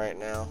from me right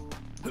now.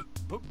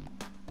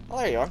 Oh,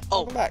 there you are.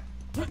 Oh. Come back.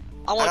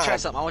 I want to try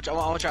something. I want to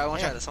try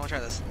this. I want to try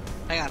this.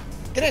 Hang on.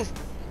 Get in.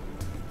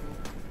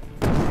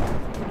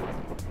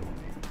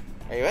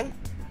 Are you in?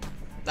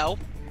 No.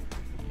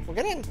 Well,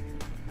 get in.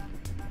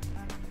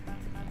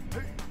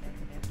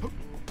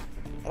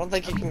 I don't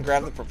think you can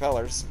grab the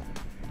propellers.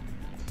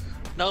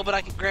 No, but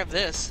I can grab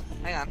this.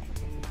 Hang on.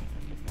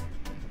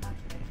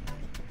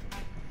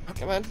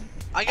 Come on.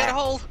 I got a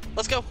hold.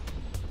 Let's go.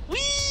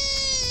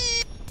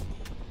 Whee!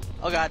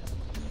 Oh God.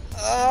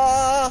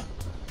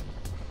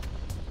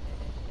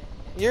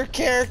 Your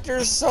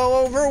character's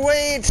so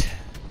overweight.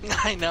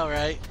 I know,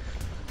 right?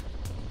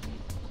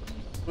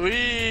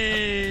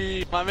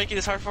 Whee! Am I making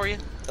this hard for you?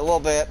 A little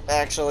bit,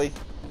 actually.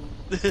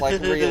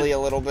 Like, really a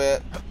little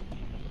bit.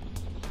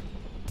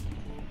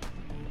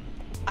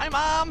 Hi,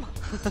 Mom!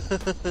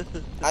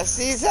 I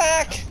see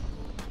Zach!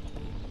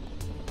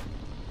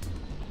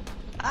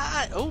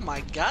 Oh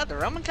my God, the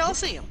Roman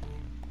Coliseum.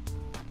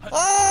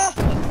 Ah!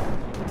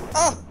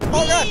 Oh!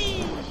 Oh God!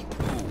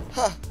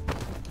 Huh.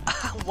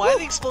 Why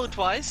did it explode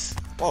twice?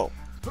 Whoa.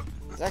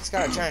 Zach's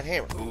got a giant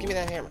hammer. Give me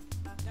that hammer.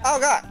 Oh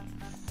God!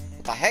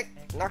 What the heck?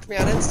 Knocked me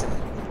out instantly.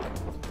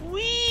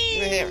 Whee!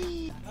 Give me the hammer.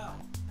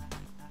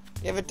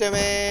 Give it to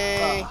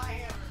me!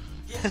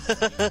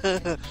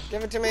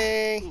 Give it to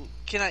me!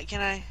 Can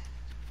I?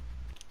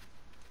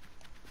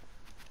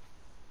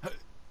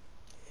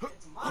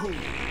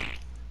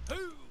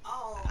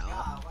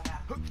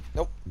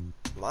 Nope.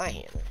 My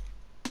hammer.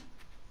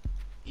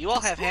 You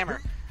all have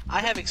hammer. I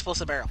have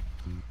explosive barrel.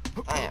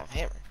 I have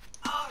hammer.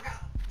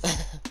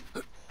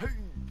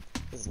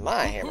 This is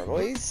my hammer,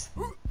 boys.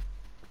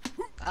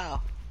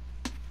 Oh.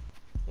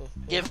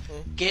 Give.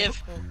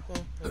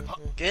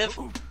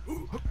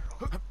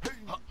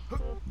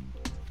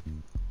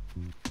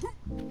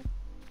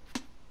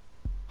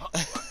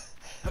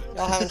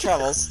 Y'all having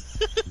troubles?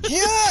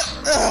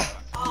 Yeah!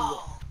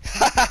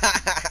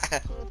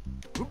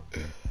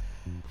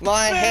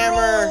 My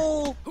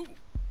hammer!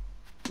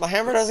 My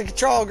hammer doesn't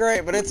control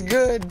great, but it's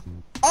good.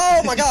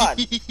 Oh my God!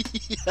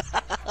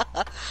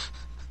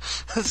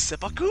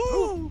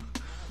 Seppuku!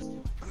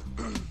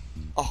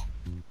 Oh,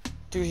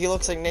 dude, he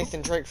looks like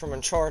Nathan Drake from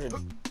Uncharted. I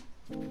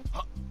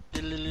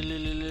don't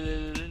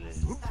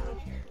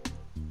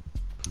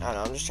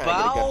know, I'm just trying to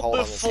get a good hold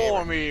on this hammer. Bow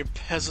before me,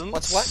 peasants.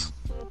 What's what?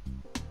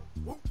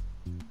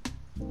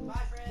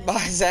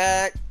 Bye,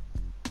 Zach.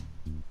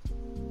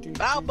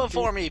 Bow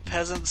before me,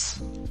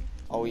 peasants.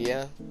 Oh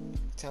yeah?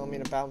 Telling me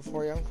to bow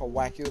before you? I'm gonna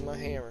whack you with my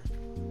hammer.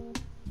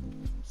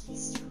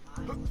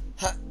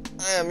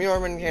 I am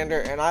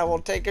Jormungandr, and I will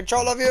take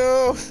control of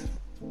you!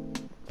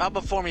 Bow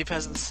before me,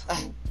 peasants.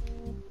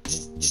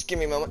 Just give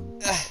me a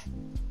moment.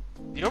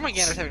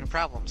 Jormungandr's having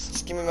problems.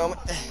 Just give me a moment.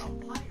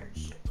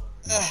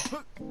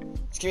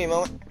 Just give me a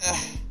moment.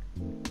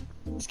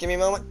 Just give me a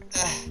moment.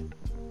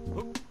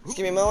 Just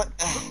give me a moment.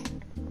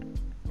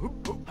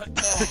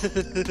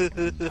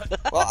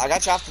 Well, I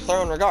got you off the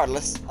throne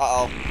regardless.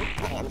 Uh-oh.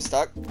 I'm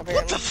stuck,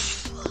 apparently.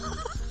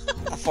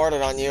 I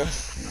farted on you.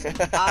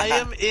 I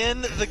am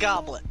in the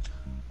goblet.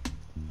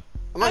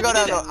 I'm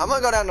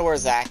gonna go down to where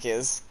Zach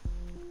is.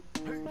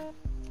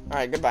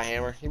 Alright, goodbye,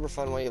 Hammer. You were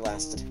fun while you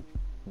lasted.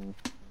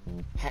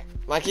 Hey,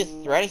 Mikey,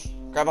 you ready?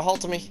 Grab a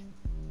hold of me.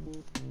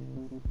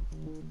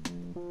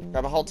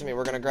 Grab a hold of me.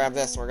 We're gonna grab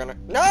this and we're gonna...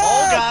 No!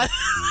 Oh, God!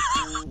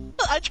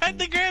 I tried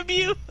to grab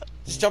you!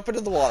 Just jump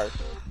into the water.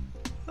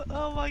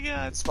 Oh, my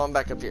God. Spawn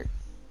back up here.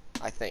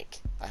 I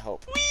think. I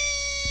hope.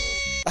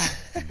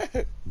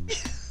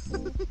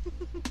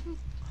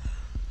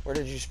 Where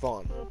did you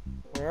spawn?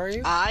 Where are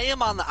you? I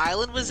am on the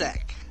island with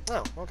Zach.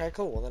 Oh, okay,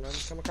 cool. Well, then I'll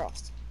just come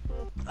across.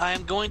 I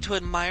am going to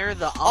admire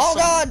the awesome Oh,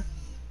 God!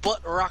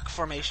 butt rock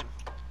formation.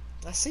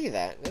 I see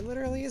that. It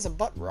literally is a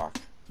butt rock.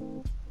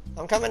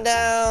 I'm coming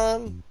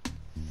down.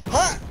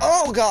 Huh?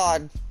 Oh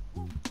god!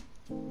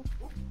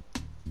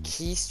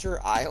 Keister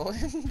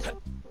Island?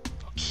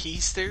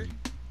 Keister?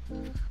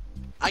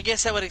 I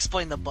guess that would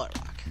explain the butt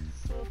rock.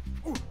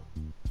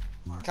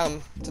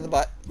 Come to the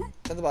butt.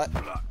 To the butt.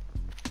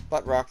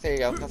 Butt rock. There you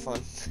go. Have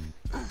fun.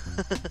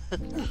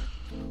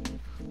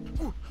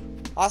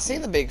 I see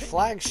the big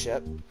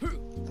flagship.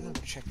 I'm gonna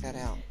check that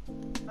out.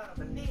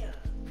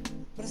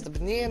 What does the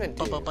banana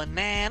do?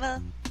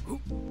 Banana.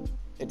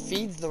 It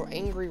feeds the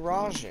angry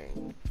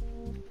Rajang.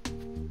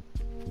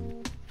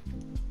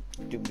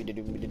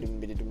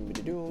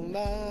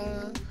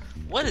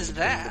 What is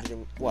that?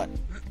 What?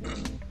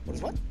 What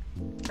is what?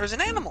 There's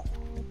an animal.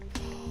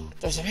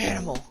 There's an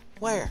animal.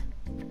 Where?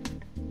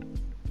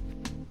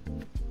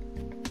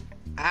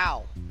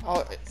 Ow.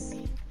 Oh,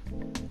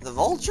 the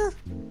vulture?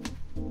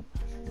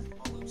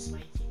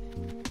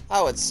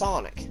 Oh, it's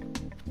Sonic.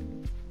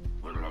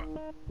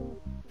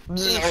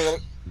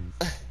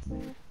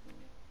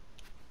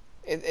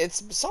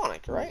 It's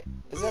Sonic, right?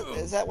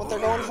 Is that what they're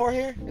going for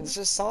here? It's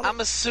just Sonic?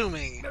 I'm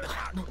assuming.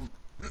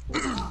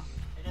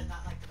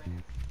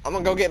 I'm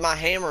gonna go get my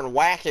hammer and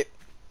whack it.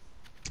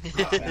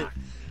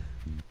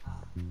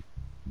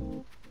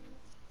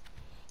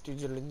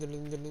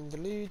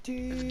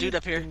 Dude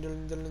up here.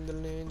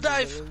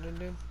 Dive.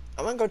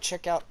 I'm gonna go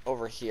check out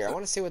over here. I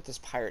want to see what this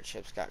pirate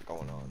ship's got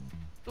going on.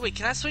 Wait,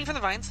 can I swing for the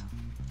vines?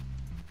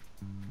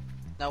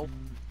 No.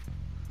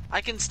 I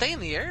can stay in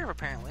the air,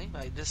 apparently,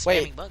 by just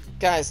spamming buttons.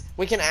 Guys,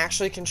 we can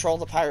actually control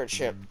the pirate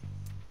ship.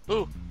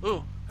 Ooh,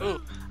 ooh,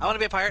 ooh. I want to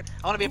be a pirate.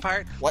 I want to be a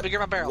pirate. What? Let me get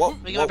my barrel. Whoa,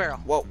 Let me get my barrel.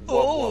 Whoa,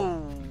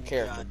 Oh,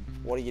 character, God.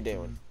 what are you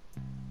doing?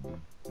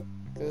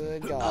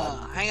 Good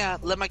God. Hang on.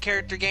 Let my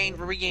character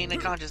regain the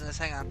consciousness.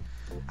 Hang on.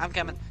 I'm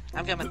coming.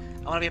 I'm coming.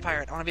 I want to be a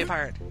pirate. I want to be a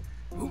pirate.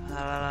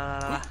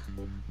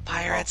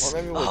 Pirates. Or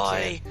maybe we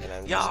Oi. can't, and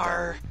I'm just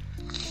Yar.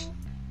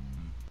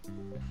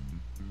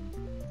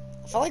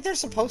 I feel like there's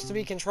supposed to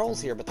be controls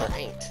here, but there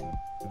ain't.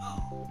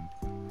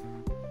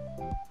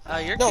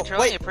 You're No,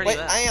 controlling it pretty wait,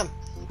 well. I am.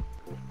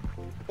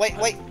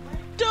 Wait.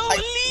 Don't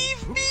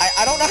leave me!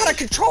 I don't know how to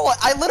control it.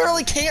 I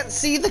literally can't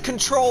see the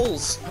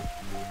controls.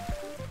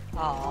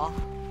 Aw.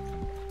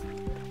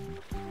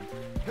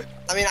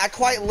 I mean, I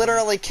quite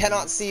literally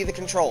cannot see the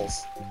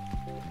controls.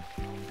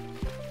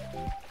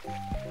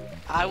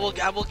 I will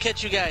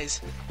catch you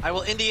guys. I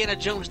will Indiana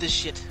Jones this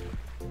shit.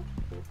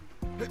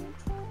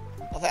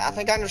 I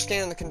think I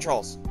understand the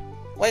controls.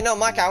 Wait, no,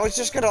 Mike, I was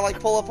just gonna, like,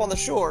 pull up on the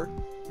shore.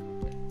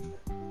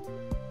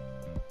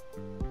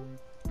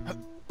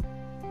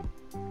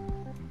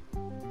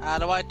 How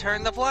do I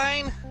turn the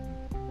plane?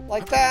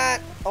 Like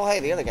that. Oh, hey,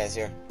 the other guy's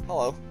here.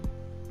 Hello.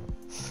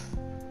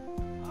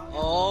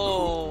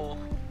 Oh.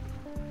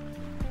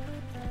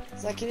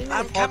 Zach, can you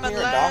I'm park coming, near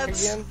a dock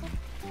lads. again?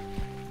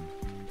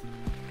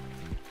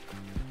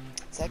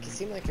 Zach, you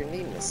seem like you're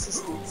needing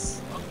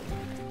assistance.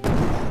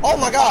 Oh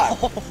my god!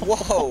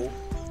 Whoa!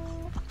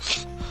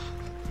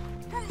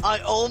 I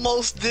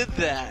almost did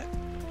that.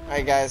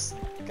 Alright, guys.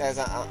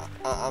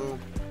 I'm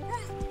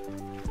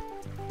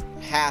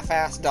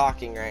half-ass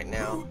docking right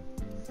now.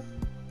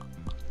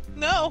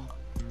 No.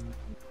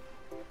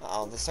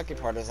 Uh-oh, the sucky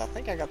part is I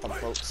think I got the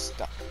boat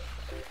stuck.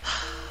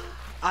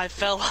 I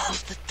fell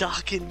off the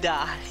dock and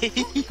died.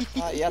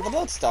 Yeah, the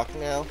boat's stuck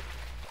now.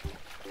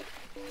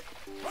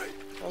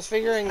 I was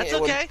figuring That's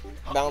it okay.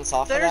 would bounce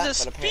off There's of a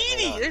that, but apparently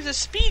speedy. not. There's a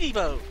speedy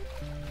boat.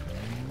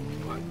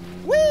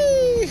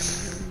 Whee!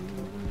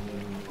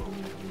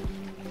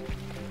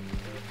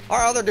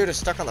 Our other dude is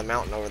stuck on the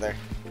mountain over there.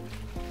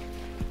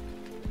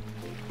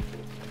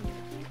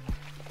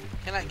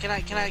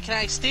 Can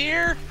I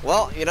steer?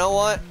 Well, you know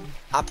what?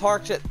 I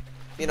parked it.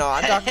 You know,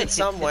 I docked it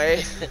some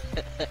way.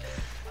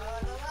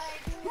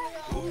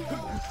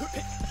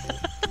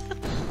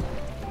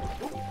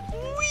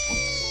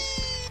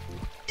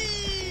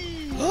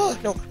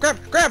 No,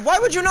 grab! Why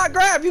would you not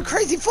grab, you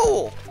crazy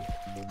fool?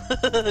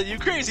 You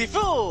crazy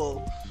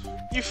fool!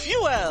 You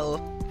fuel!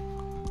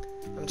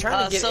 I'm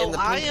trying to get in the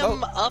So I pink am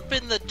boat. up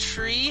in the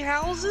tree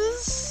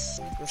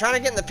houses? I'm trying to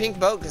get in the pink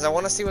boat because I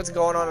want to see what's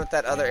going on with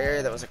that other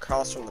area that was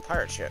across from the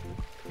pirate ship.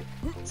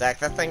 Zach,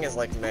 that thing is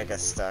like mega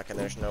stuck and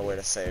there's no way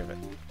to save it.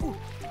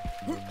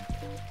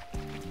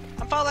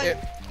 I'm falling.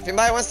 If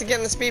anybody wants to get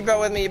in the speedboat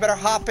with me, you better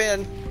hop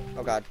in.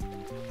 Oh god.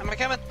 Am I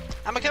coming?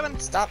 Am I coming?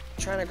 Stop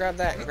trying to grab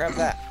that and grab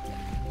that.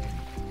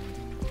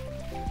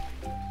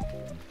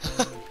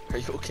 Are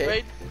you okay?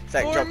 Wait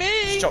Zach, for jump.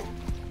 me. Just jump.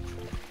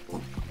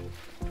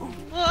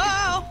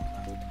 Wow!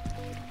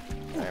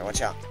 Alright,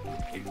 watch out.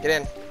 Get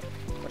in.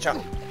 Watch out.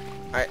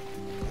 Alright,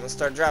 I'm gonna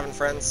start driving,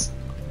 friends.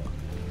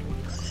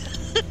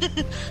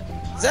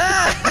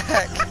 Zach!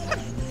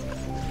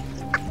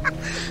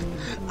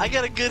 I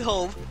got a good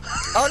hold.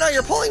 Oh no,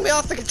 you're pulling me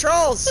off the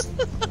controls!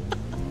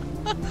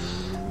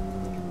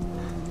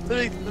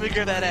 Let me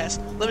grab that ass.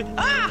 Let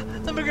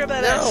me grab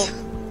that No! ass.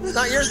 It's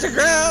not yours to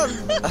grab!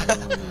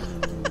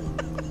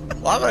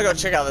 Well, I'm gonna go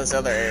check out this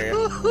other area.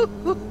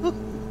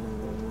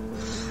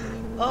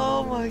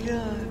 Oh my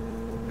god.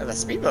 Yeah, the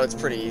speedboat's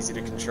pretty easy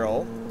to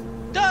control.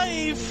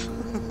 Dive!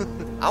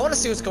 I want to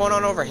see what's going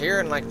on over here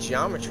in like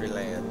Geometry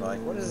Land. Like,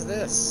 what is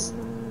this?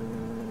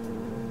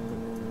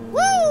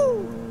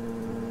 Woo!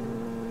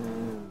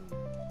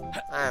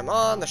 I'm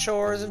on the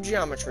shores of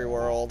Geometry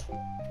World.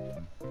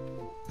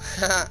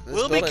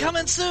 We'll be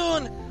coming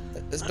soon.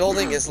 This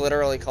building is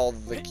literally called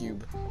the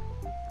Cube.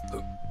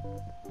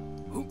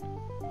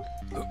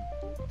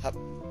 Hup.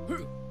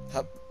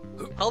 Hup.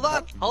 Hold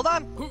on, hold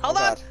on, hold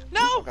on. God. No,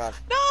 Oh, God.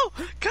 no,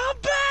 come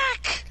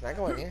back. Can I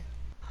go in here?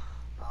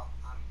 Oh,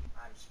 I'm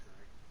screwed.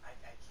 I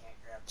can't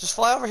grab. Just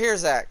fly over here,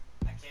 Zach.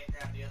 I can't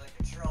grab the other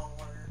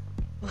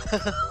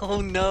controller.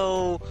 Oh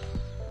no.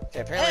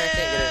 Okay, apparently I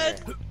can't get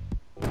in here.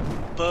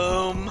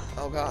 Boom.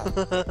 Oh god.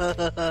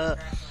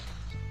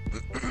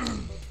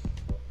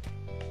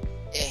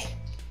 Eh.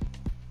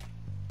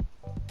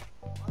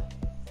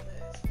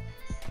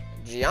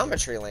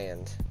 Geometry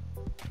Land.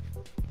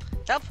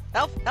 Help,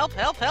 help, help,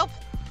 help, help.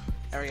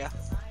 There we go.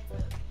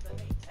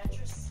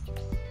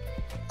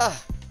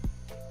 Ah.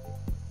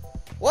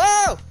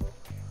 Whoa!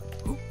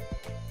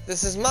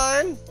 This is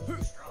mine.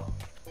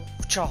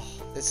 Chaw.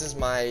 This is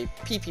my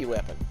pee-pee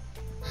weapon.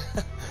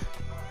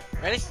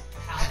 Ready?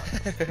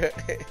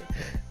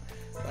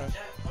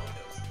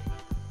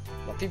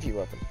 My pee-pee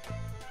weapon.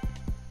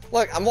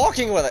 Look, I'm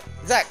walking with it.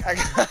 Zach, I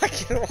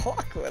can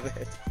walk with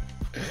it.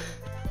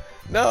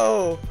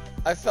 No,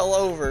 I fell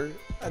over.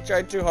 I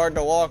tried too hard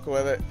to walk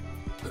with it.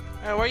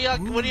 Alright, what are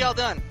y'all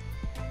doing?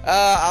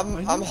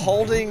 I'm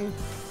holding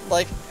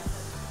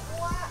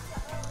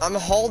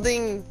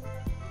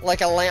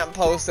like a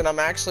lamppost and I'm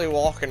actually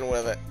walking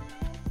with it.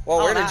 Well,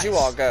 Oh, where nice. did you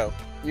all go?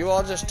 You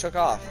all just took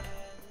off.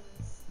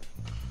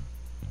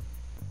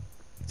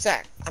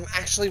 Zach, I'm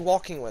actually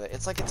walking with it.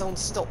 It's like its own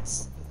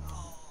stilts.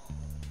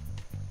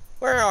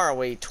 Where are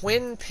we?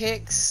 Twin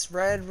Peaks,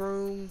 Red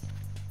Room.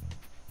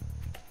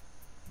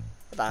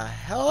 What the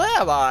hell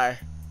am I?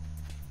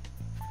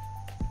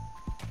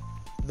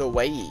 The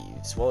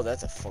Waves. Whoa,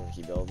 that's a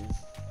funky building.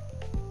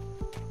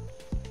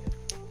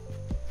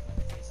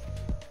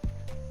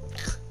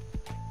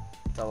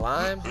 The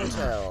Lime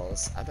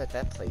Hotels. I bet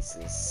that place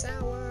is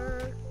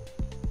sour.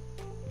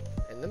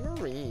 And the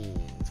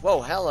Marines.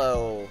 Whoa,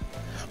 hello.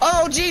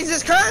 Oh,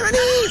 Jesus Christ!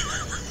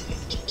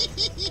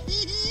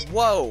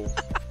 Whoa.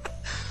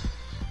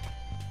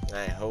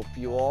 I hope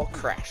you all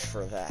crash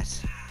for that.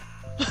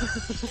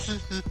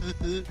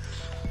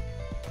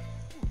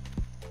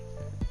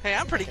 Hey,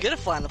 I'm pretty good at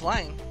flying the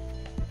plane.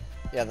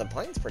 Yeah, the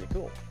plane's pretty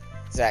cool.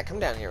 Zach, come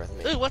down here with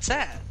me. Ooh, what's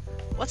that?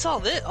 What's all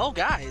this? Oh,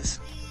 guys.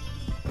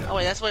 Oh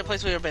wait, that's the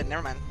place we've been.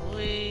 Never mind.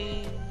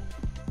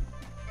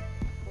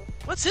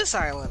 What's this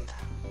island?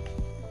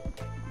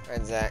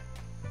 Alright, Zach.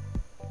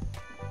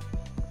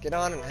 Get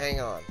on and hang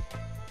on.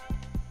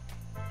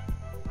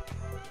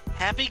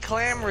 Happy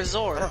Clam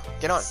Resort. Come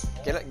on, get on.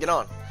 Get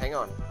on. Hang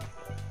on.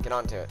 Get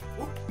on to it.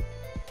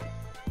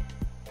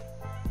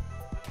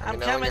 I'm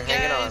know when coming, you're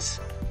hanging on. guys.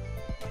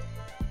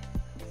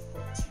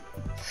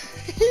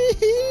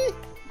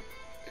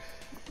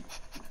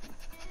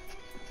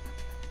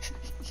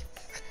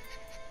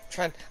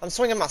 I'm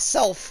swinging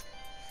myself.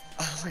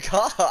 Oh my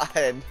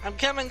god. I'm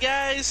coming,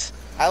 guys.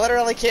 I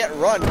literally can't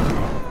run.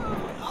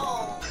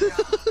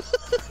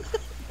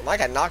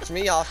 Micah knocked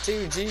me off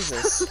too,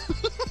 Jesus.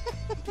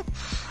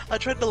 I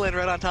tried to land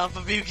right on top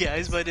of you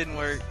guys, but it didn't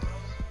work.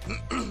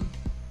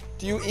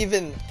 Do you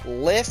even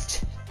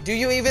lift? Do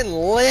you even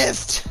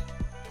lift?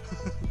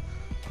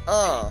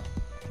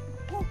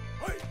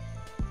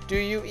 Do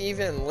you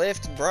even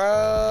lift,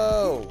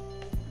 bro?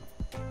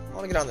 I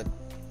want to get on the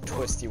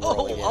twisty whirl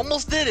Oh, again.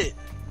 almost did it.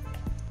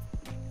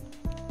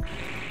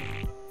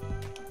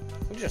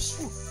 Who just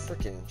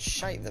freaking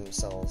shite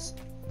themselves?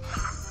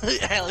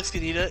 Alex,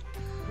 can you do it?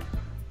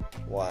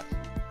 What?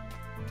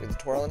 Do the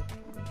twirling?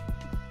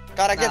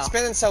 God, I get No.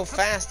 spinning so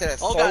fast and it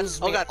Oh, God.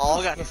 throws Oh, me God. off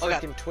Oh, God. the Oh,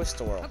 God. freaking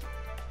twist-a-whirl.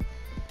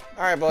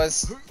 Alright,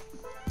 boys.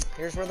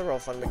 Here's where the real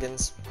fun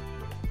begins.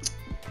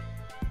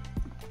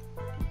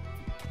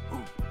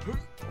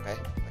 Okay,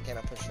 why can't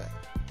I push that?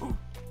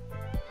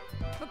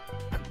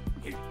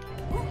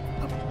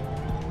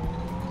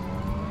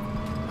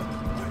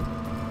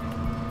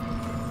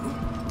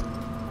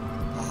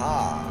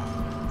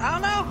 Aha! I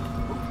don't know.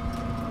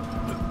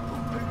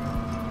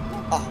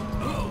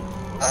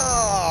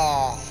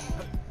 Oh!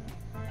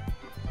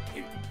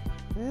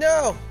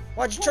 No!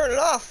 Why'd you turn it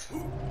off?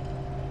 You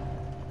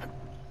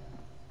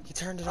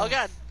turned it Oh off.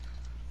 God.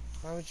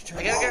 Why would you turn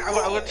I it gotta off? get. I'm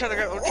gonna try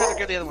to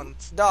get the other one.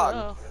 Dog.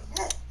 Oh.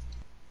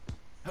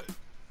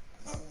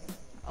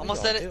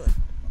 Almost did it.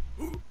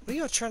 What are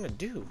y'all trying to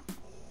do?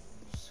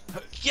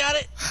 Got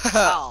it.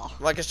 Oh.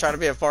 Mike is trying to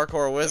be a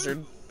parkour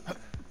wizard.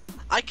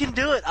 I can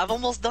do it. I've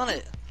almost done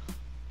it.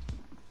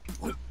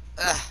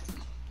 Ah.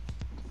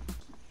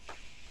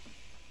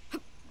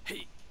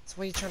 So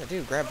what are you trying to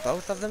do? Grab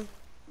both of them?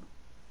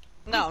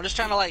 No, I'm just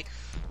trying to like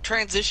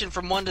transition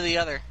from one to the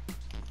other.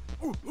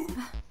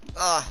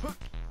 Ah.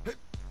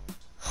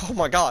 Oh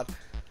my god.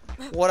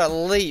 What a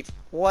leap.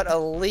 What a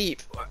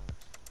leap.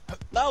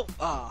 No.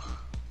 Oh.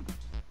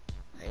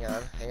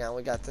 Hang on,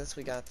 we got this,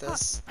 we got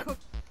this.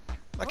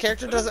 My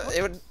character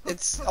doesn't.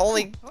 It's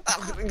only.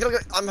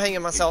 I'm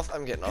hanging myself.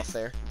 I'm getting off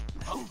there.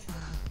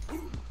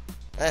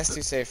 That's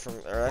too safe for me.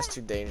 Or that's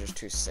too dangerous.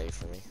 Too safe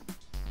for me.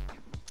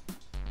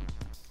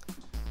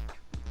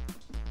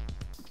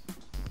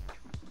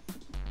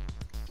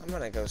 I'm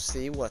gonna go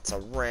see what's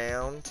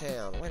around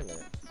town. Wait a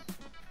minute.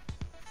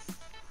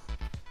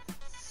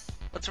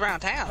 What's around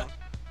town?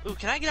 Ooh,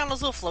 can I get on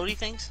those little floaty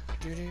things?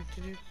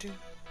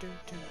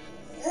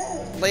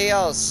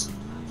 Leos.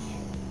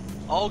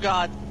 Oh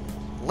God.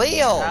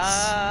 Leos.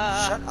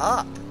 Shut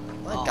up.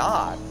 My Oh.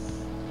 God.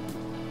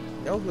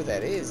 You know who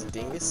that is,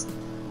 dingus?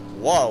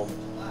 Whoa.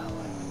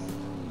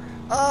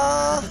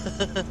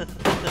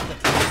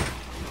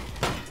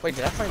 Wait,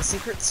 did I find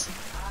secrets?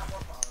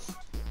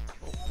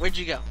 Where'd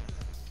you go?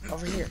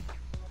 Over here.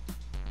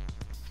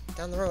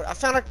 Down the road. I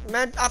found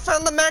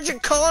the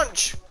magic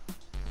conch.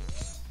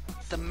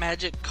 The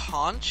magic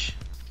conch?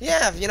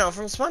 Yeah, you know,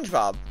 from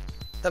SpongeBob.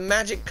 The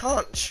magic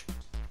conch.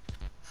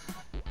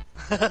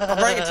 I'll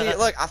bring it to you.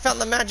 Look, I found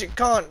the magic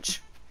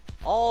conch.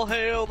 All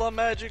hail the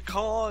magic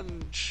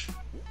conch.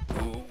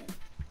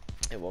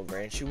 It will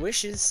grant you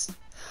wishes.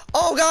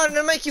 Oh God,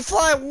 it'll make you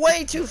fly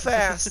way too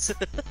fast.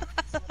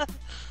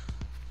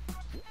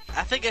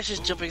 I think that's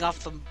just jumping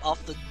off the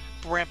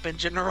ramp in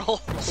general.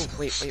 Oh,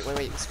 wait.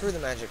 Screw the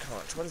magic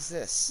conch. What is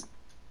this?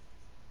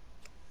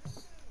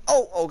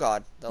 Oh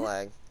God, the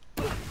lag.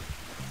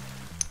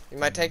 You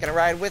mind taking a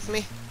ride with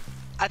me?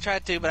 I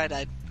tried to, but I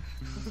died.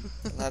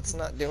 That's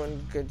not doing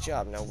a good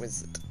job. Now,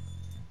 is it?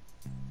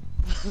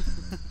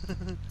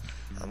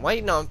 I'm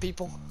waiting on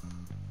people.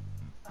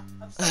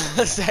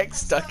 Zach's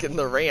stuck in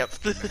the ramp.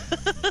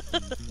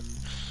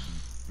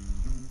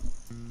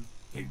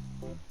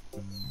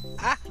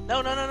 Ah,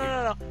 no. Not in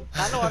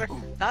the water.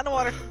 Not in the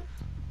water.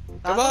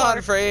 Come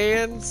on,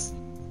 friends.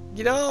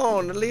 Get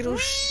on, a little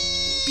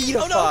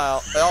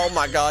speedophile. Oh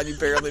my God, you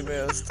barely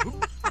missed.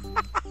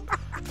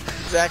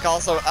 Zach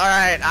also. All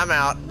right, I'm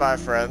out. Bye,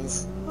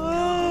 friends.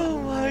 Oh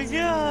my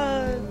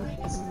God.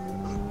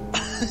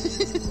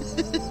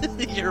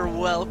 You're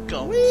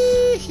welcome.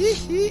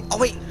 Wee-hee-hee. Oh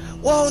wait.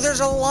 Whoa, there's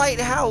a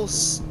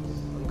lighthouse.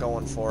 I'm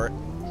going for it.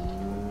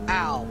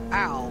 Ow,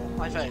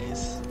 my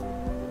face.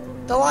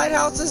 The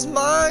lighthouse is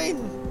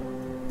mine.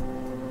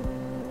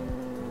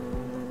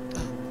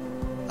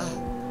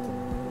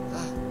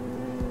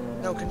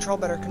 No, control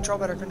better.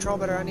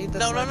 I need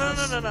this. No.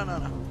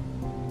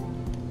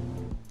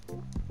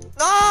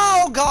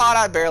 Oh God,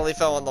 I barely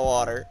fell in the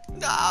water.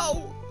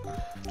 No.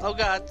 Oh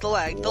God, the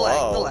lag.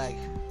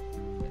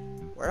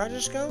 Where'd I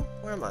just go?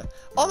 Where am I?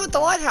 Oh, I'm at the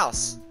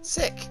lighthouse.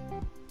 Sick.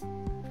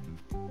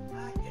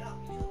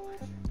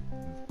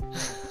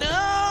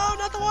 No,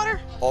 not the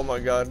water. Oh my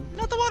God.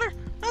 Not the water.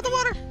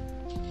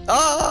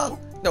 Ah!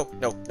 No.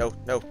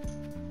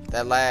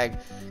 That lag.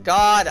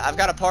 God, I've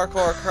got to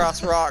parkour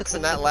across rocks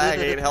and that lag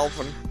ain't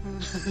helping.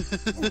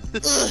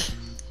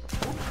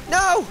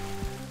 No!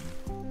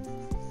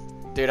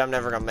 Dude, I'm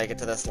never gonna make it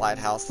to this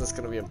lighthouse. This is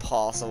gonna be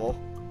impossible.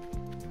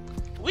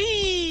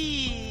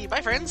 Whee!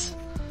 Bye, friends.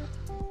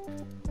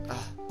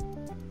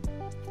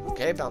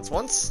 Okay, bounce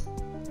once.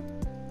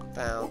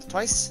 Bounce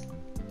twice.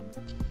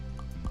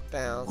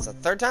 Bounce a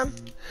third time.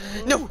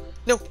 No!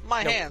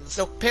 My hands.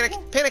 No,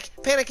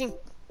 panicking.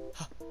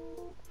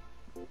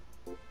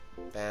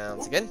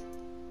 Bounce again.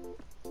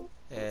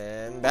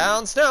 And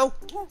bounce. No!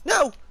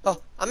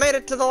 Oh, I made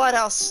it to the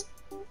lighthouse.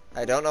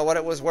 I don't know what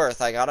it was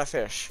worth. I got a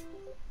fish.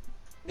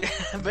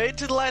 Made it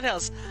to the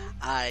lighthouse.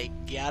 I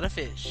got a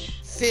fish.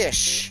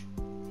 Fish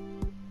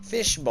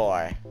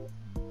boy.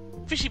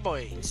 Fishy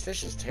boy. This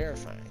fish is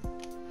terrifying.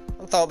 I'm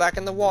gonna throw it back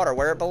in the water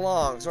where it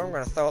belongs, or I'm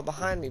gonna throw it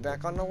behind me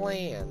back on the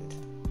land.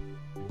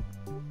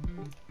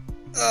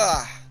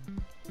 Ugh.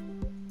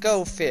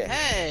 Go fish.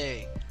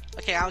 Hey.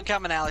 Okay, I'm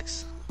coming,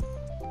 Alex.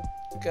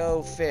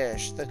 Go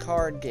fish. The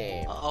card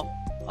game.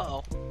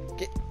 Uh-oh.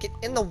 Get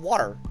in the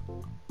water.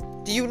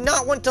 Do you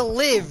not want to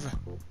live?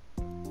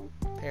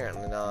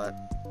 Apparently not.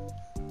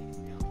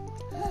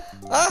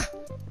 Ah!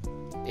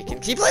 It can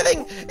keep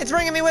living! It's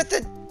bringing me with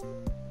it!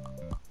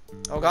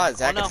 Oh God,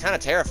 Zach, no. It's kind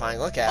of terrifying.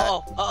 Look at it.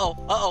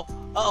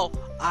 Uh-oh.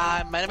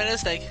 I might have made a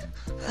mistake.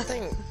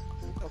 Nothing.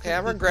 Okay, I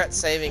regret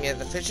saving it.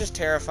 The fish is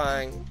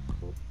terrifying.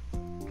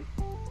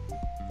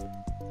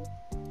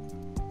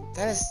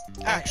 That is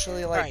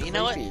actually like Alright, you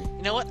know what? creepy.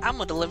 You know what? I'm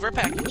gonna deliver a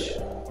package.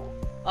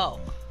 Oh.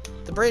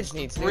 The bridge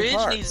needs new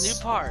parts. Bridge needs new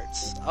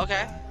parts.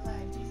 Okay.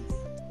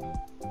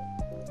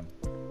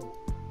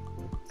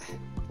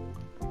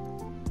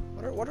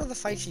 What are the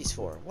fighties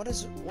for?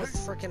 What's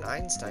frickin'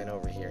 Einstein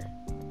over here?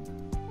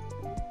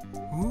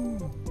 Ooh.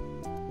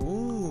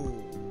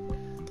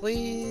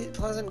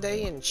 Pleasant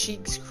day in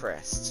Cheeks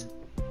Crest.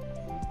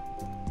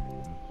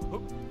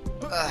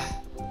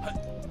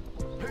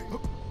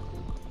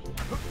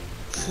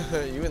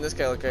 You and this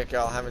guy look like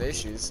y'all having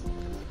issues.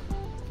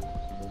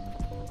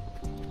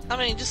 I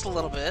mean, just a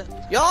little bit.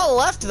 Y'all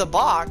left the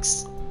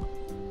box.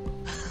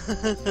 Who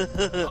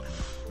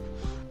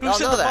Y'all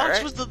said know the that, box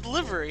right? was the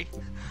delivery?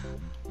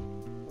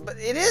 But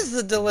it is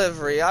the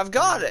delivery. I've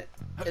got it.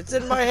 It's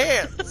in my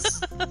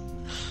hands.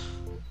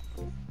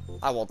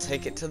 I will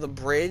take it to the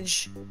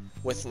bridge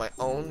with my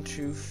own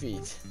 2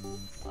 feet.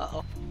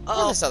 Uh-oh.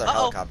 Oh, this other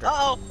helicopter.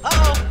 Uh-oh.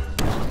 Uh-oh.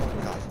 Oh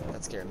god,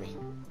 that scared me.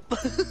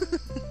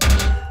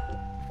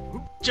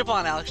 Jump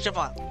on, Alex. Jump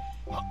on.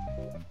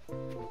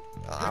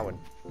 I would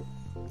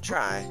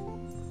try.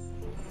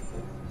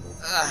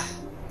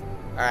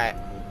 Alright.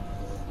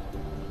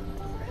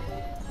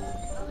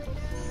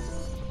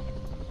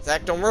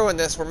 Zach, don't ruin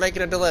this. We're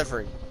making a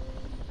delivery.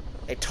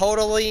 A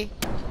totally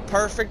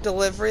perfect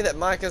delivery that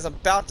Mike is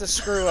about to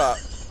screw up.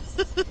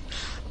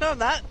 No, I'm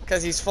not.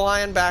 Because he's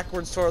flying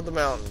backwards toward the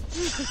mountain.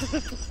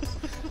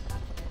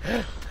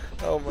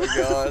 Oh my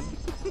god.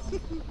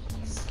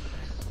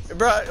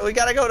 Bro, we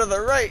gotta go to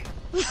the right.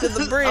 To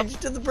the bridge,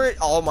 to the bridge.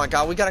 Oh my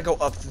god, we gotta go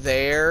up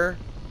there.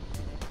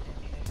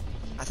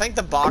 I think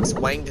the box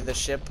winged the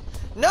ship.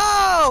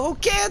 No! Who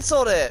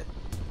canceled it?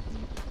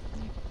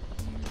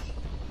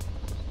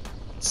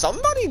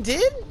 Somebody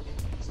did?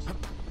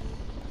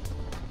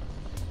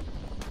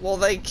 Well,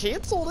 they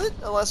canceled it,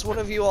 unless one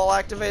of you all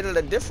activated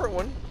a different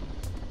one.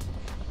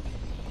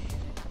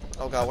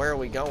 Oh god, where are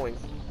we going?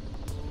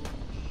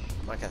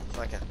 Micah.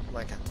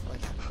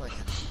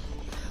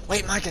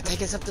 Wait, Micah,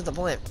 take us up to the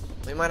blimp.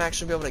 We might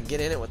actually be able to get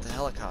in it with the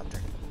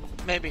helicopter.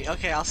 Maybe.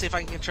 Okay, I'll see if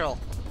I can control.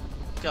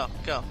 Go.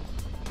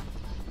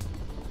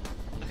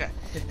 Okay.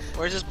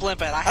 Where's this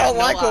blimp at? I I have don't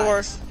no like when we're...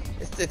 eyes.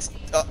 It's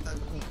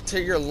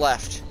to your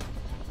left.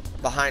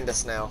 Behind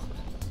us now.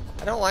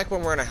 I don't like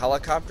when we're in a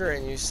helicopter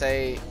and you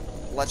say,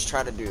 let's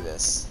try to do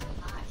this.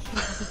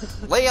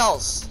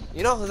 Leos!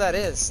 You know who that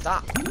is.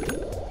 Stop.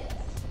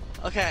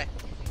 Okay.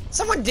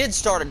 Someone did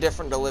start a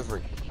different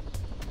delivery.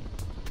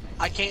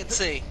 I can't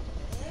see.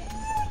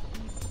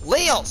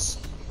 Leos!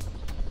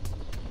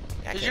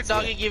 Yeah, I Is can't your see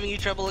doggy it. giving you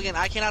trouble again?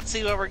 I cannot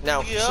see where we're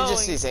No, going. she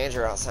just sees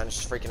Andrew outside and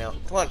she's freaking out.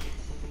 Come on.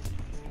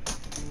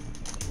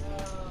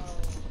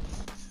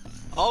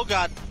 Oh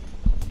god.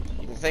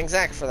 You can thank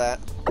Zach for that.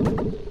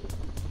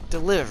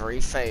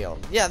 Delivery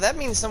failed. Yeah, that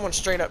means someone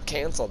straight up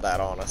canceled that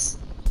on us.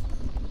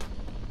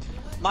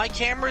 My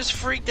camera's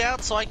freaked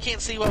out, so I can't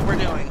see what we're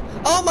doing.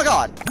 Oh my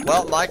god!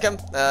 Well, Micah,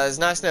 it's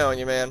nice knowing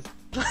you, man.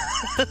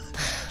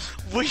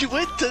 We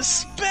went to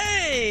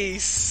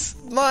space!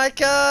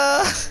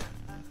 Micah!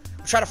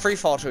 We're trying to free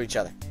fall to each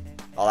other.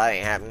 Oh, that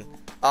ain't happening.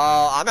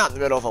 I'm out in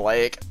the middle of a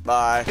lake.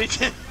 Bye. Me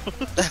too.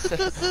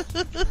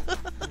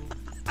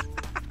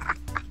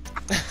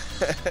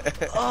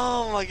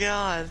 Oh my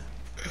god.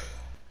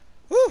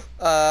 Woo!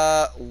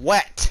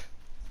 Wet.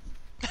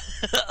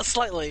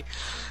 Slightly.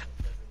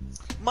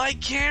 My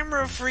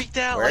camera freaked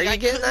out. Where like, are you I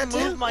getting couldn't that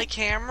to? move my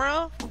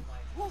camera.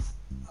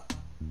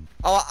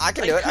 Oh, I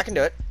can do it. I can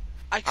do it.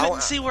 I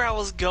couldn't see where I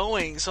was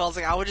going, so I was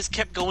like, I would just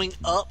kept going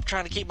up,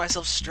 trying to keep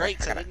myself straight,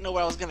 because I didn't know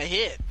where I was gonna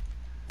hit.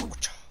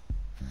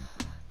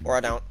 Or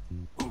I don't.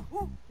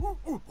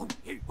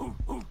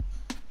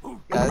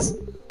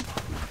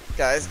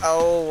 Guys,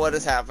 oh, what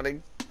is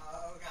happening?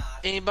 Oh god.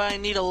 Anybody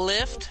need a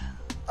lift?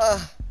 No.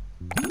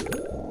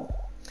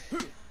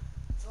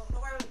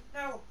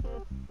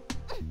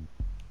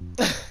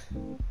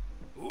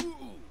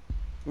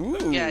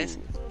 Ooh. Guys,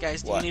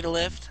 do What? you need a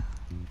lift?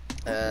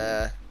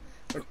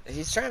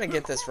 He's trying to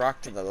get this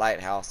rock to the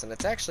lighthouse, and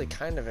it's actually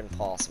kind of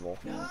impossible.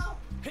 No.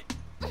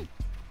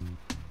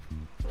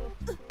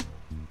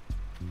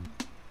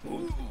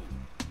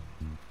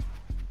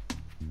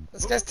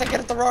 This guy's taking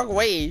it the wrong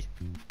way. Stop,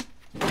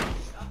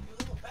 you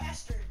little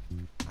bastard.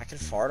 I can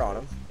fart on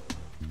him.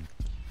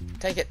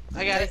 Take it.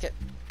 I got take it.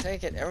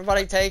 Take it.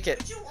 Everybody take it.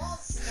 Would you all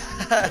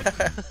stop?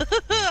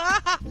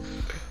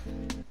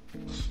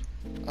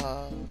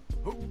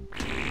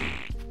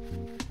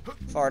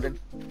 Farted.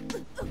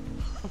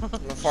 I'm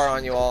gonna fart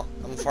on you all.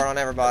 I'm gonna fart on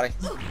everybody.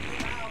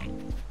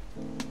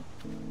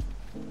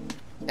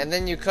 And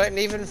then you couldn't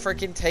even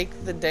freaking take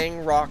the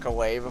dang rock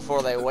away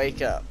before they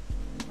wake up.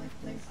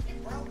 Like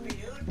fucking broke me,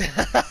 dude.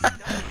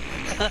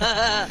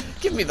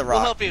 Give me the rock.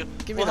 We'll help you.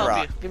 Give me We'll the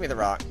help rock. Give me the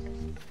rock.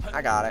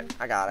 I got it.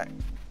 I got it.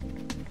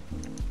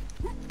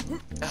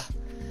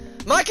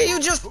 Micah, you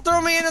just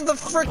threw me into the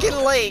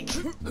freaking lake.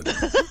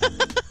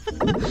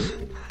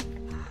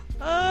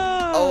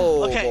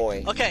 Oh, okay.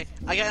 boy. Okay,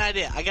 I got an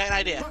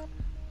idea.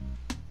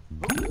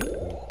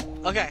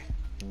 Okay.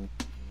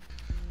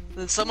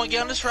 Then someone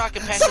get on this rock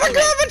and pass Someone it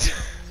grab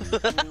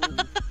it!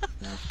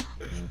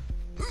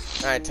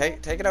 All right,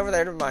 take it over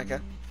there to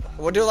Micah.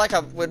 We'll do like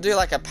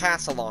a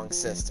pass along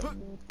system. to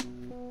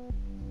me.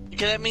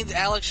 Okay, that means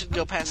Alex should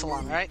go pass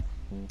along, right?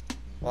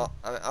 Well,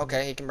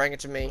 okay, he can bring it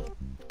to me.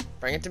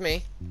 Bring it to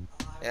me,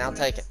 and I'll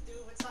take it. Dude,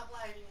 stop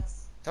lagging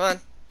us. Come on,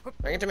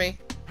 bring it to me.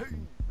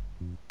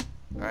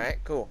 All right,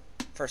 cool.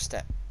 First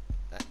step.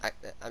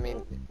 I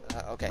mean,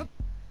 okay.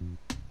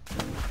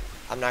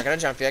 I'm not gonna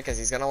jump yet because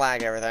he's gonna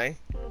lag everything.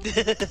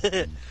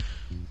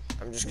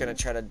 I'm just gonna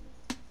try to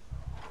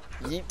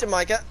yeet to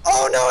Micah.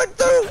 Oh no, it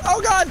threw!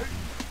 Oh god!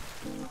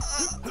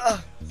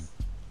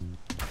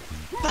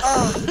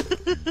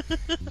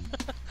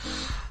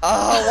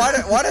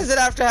 Why does it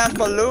have to have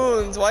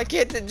balloons? Why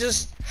can't it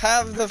just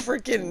have the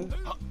freaking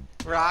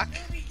Rock.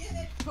 We get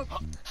it.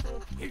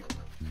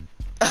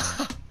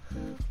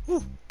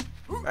 Whew.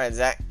 Alright,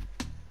 Zach.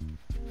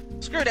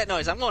 Screw that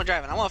noise. I'm going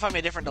driving. I want to find me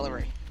a different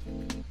delivery.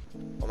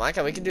 Well,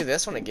 Micah, we can do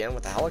this one again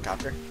with the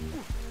helicopter.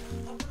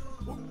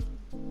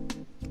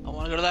 I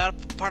want to go to the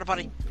porta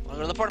potty. I want to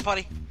go to the porta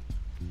potty.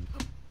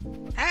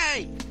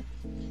 Hey!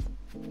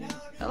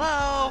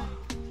 Hello?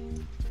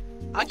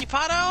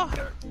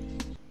 Occupado?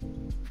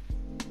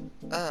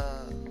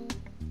 I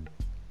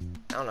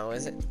don't know,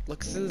 is it?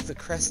 Look through the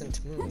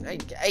crescent moon. Hey,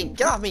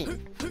 get off me!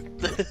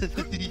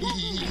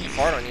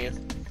 Fart on you.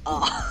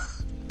 Oh.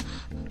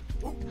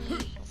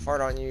 Fart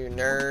on you,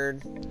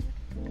 nerd.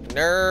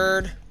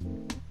 Nerd!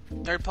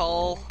 Third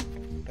pole.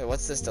 Wait,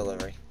 what's this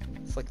delivery?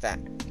 Flick that.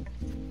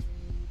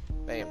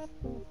 Bam.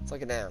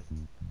 Flick it down.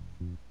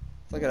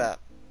 Flick it up.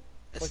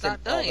 It's Flick not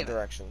in all doing the it.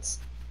 directions.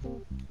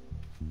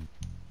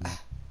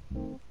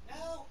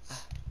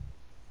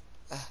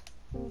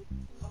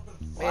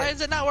 Why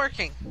is it not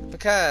working?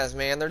 Because,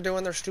 man, they're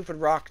doing their stupid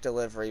rock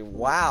delivery.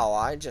 Wow,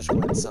 I just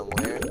went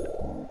somewhere.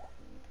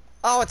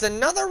 Oh, it's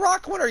another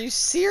rock one? Are you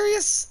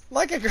serious?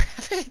 Micah, grab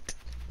it.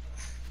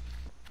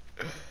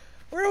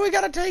 Where do we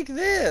gotta take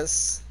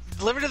this?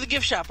 Deliver to the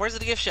gift shop. Where's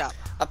the gift shop?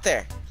 Up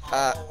there.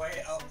 All the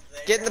way up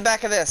there. Get in the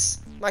back of this.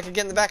 Micah,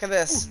 get in the back of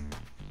this.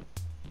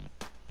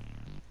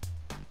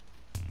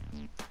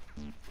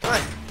 Come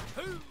on.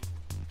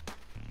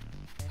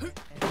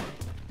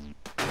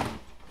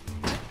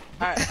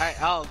 Alright.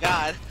 Oh,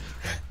 God.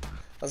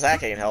 Well,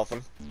 Zach ain't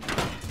helping.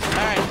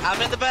 Alright,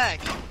 I'm in the back.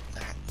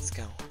 Alright, let's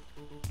go.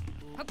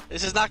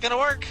 This is not gonna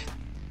work.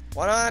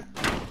 Why not?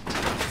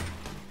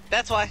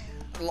 That's why.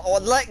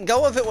 Let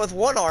go of it with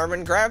one arm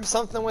and grab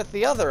something with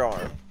the other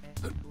arm.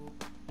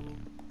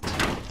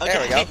 Okay.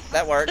 There we go.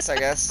 That works, I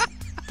guess.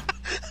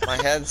 My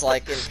head's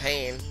like in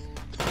pain.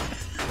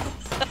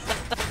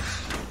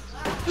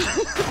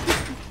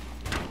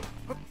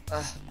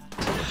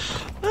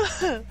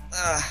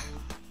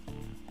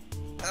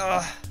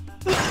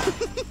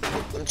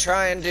 I'm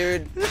trying,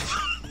 dude.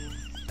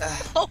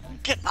 Oh,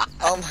 God.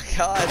 Oh my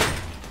god.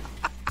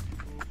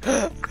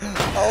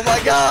 Oh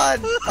my god.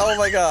 Oh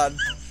my god.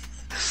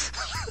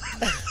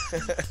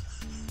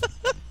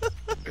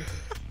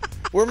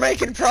 We're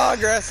making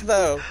progress,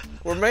 though.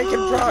 We're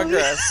making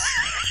progress.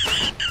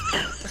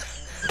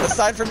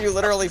 Aside from you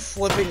literally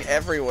flipping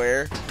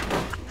everywhere.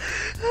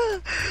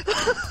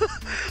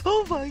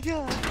 Oh, my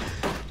God.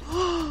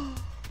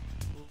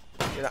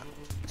 You know,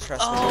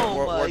 trust me, Oh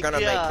we're my gonna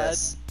make God.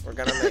 this. We're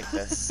gonna make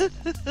this.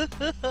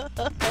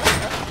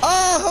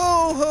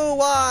 Oh, who,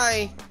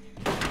 why?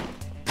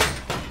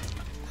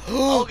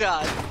 Oh,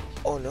 God.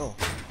 Oh no.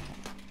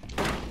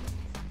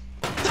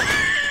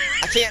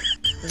 I can't.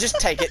 Just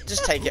take it.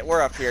 Just take it.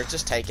 We're up here.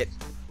 Just take it.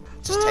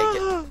 Just take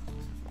it.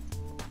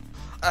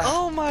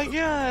 Oh, my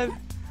God.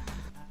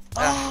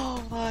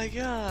 Oh, my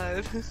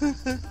God.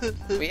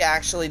 We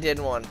actually did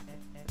one.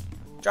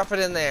 Drop it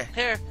in there.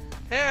 Here.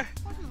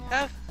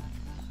 Have.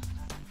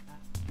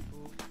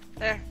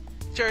 There.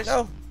 It's yours.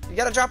 No, you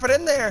gotta drop it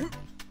in there.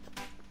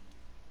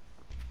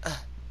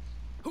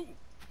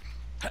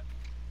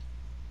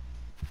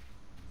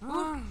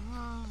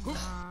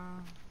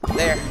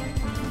 There.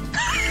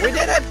 We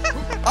did it!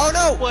 Oh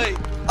no! Wait.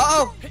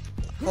 Uh-oh!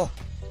 Oh.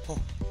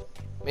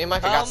 Me and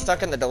Micah got Um,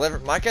 stuck in the delivery.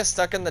 Micah's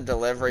stuck in the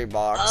delivery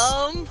box.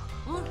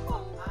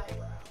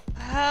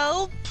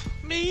 Help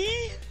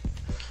me.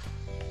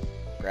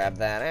 Grab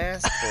that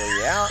ass, pull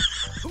you out.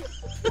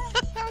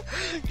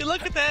 Good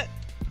luck at that.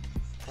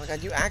 Oh my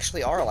god, you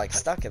actually are like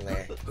stuck in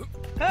there.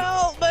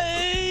 Help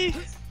me.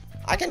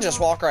 I can just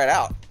walk right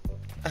out.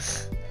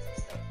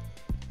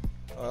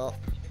 Well,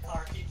 The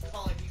car keeps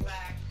calling me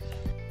back.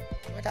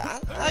 oh my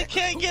god, I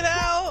can't get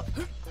out.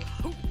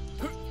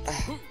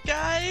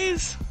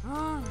 Guys.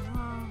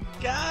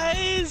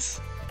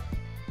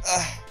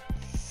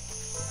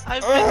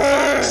 I've been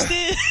boxed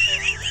in.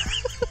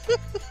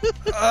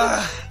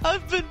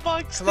 I've been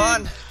boxed come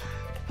on. in.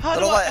 How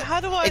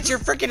do I? It's your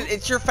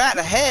fat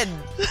head.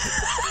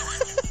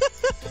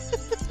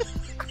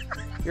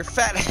 Your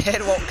fat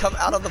head won't come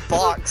out of the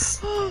box.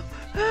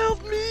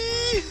 Help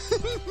me.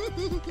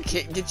 I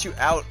can't get you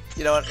out.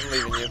 You know what? I'm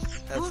leaving you.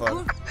 Have fun.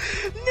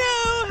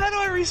 No. How do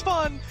I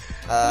respawn?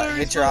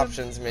 Hit your respawn?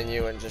 options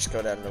menu and just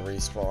go down to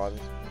respawn.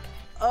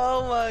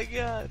 Oh my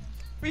god.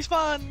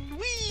 Respawn.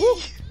 Wee.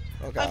 Woo.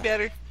 Okay. I'm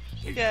better.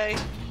 Yay.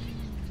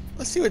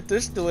 Let's see what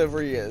this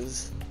delivery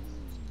is.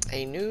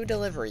 A new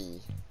delivery.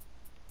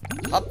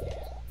 Up.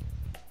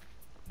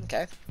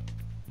 Okay.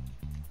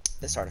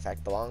 This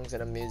artifact belongs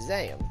in a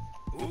museum.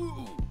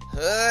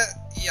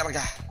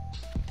 Yalaga.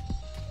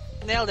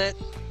 Nailed it.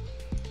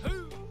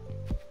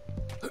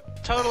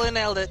 Totally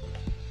nailed it.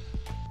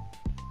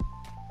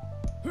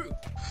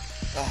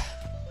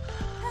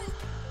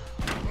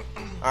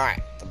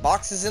 Alright, the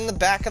box is in the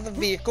back of the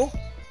vehicle.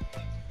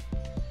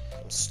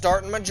 I'm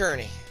starting my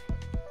journey.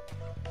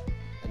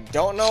 I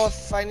don't know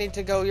if I need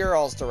to go your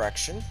all's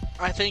direction,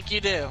 I think you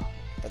do.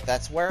 but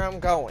that's where I'm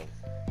going.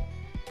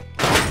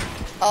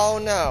 Oh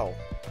no,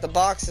 the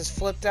box is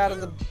flipped out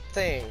of the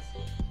thing.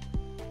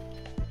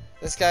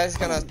 This guy's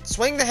gonna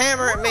swing the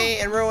hammer at me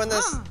and ruin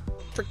this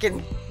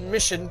freaking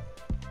mission.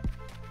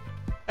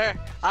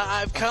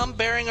 I've come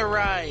bearing a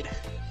ride.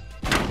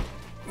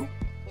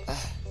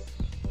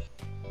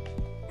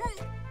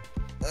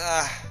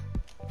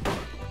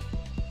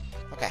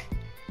 Okay.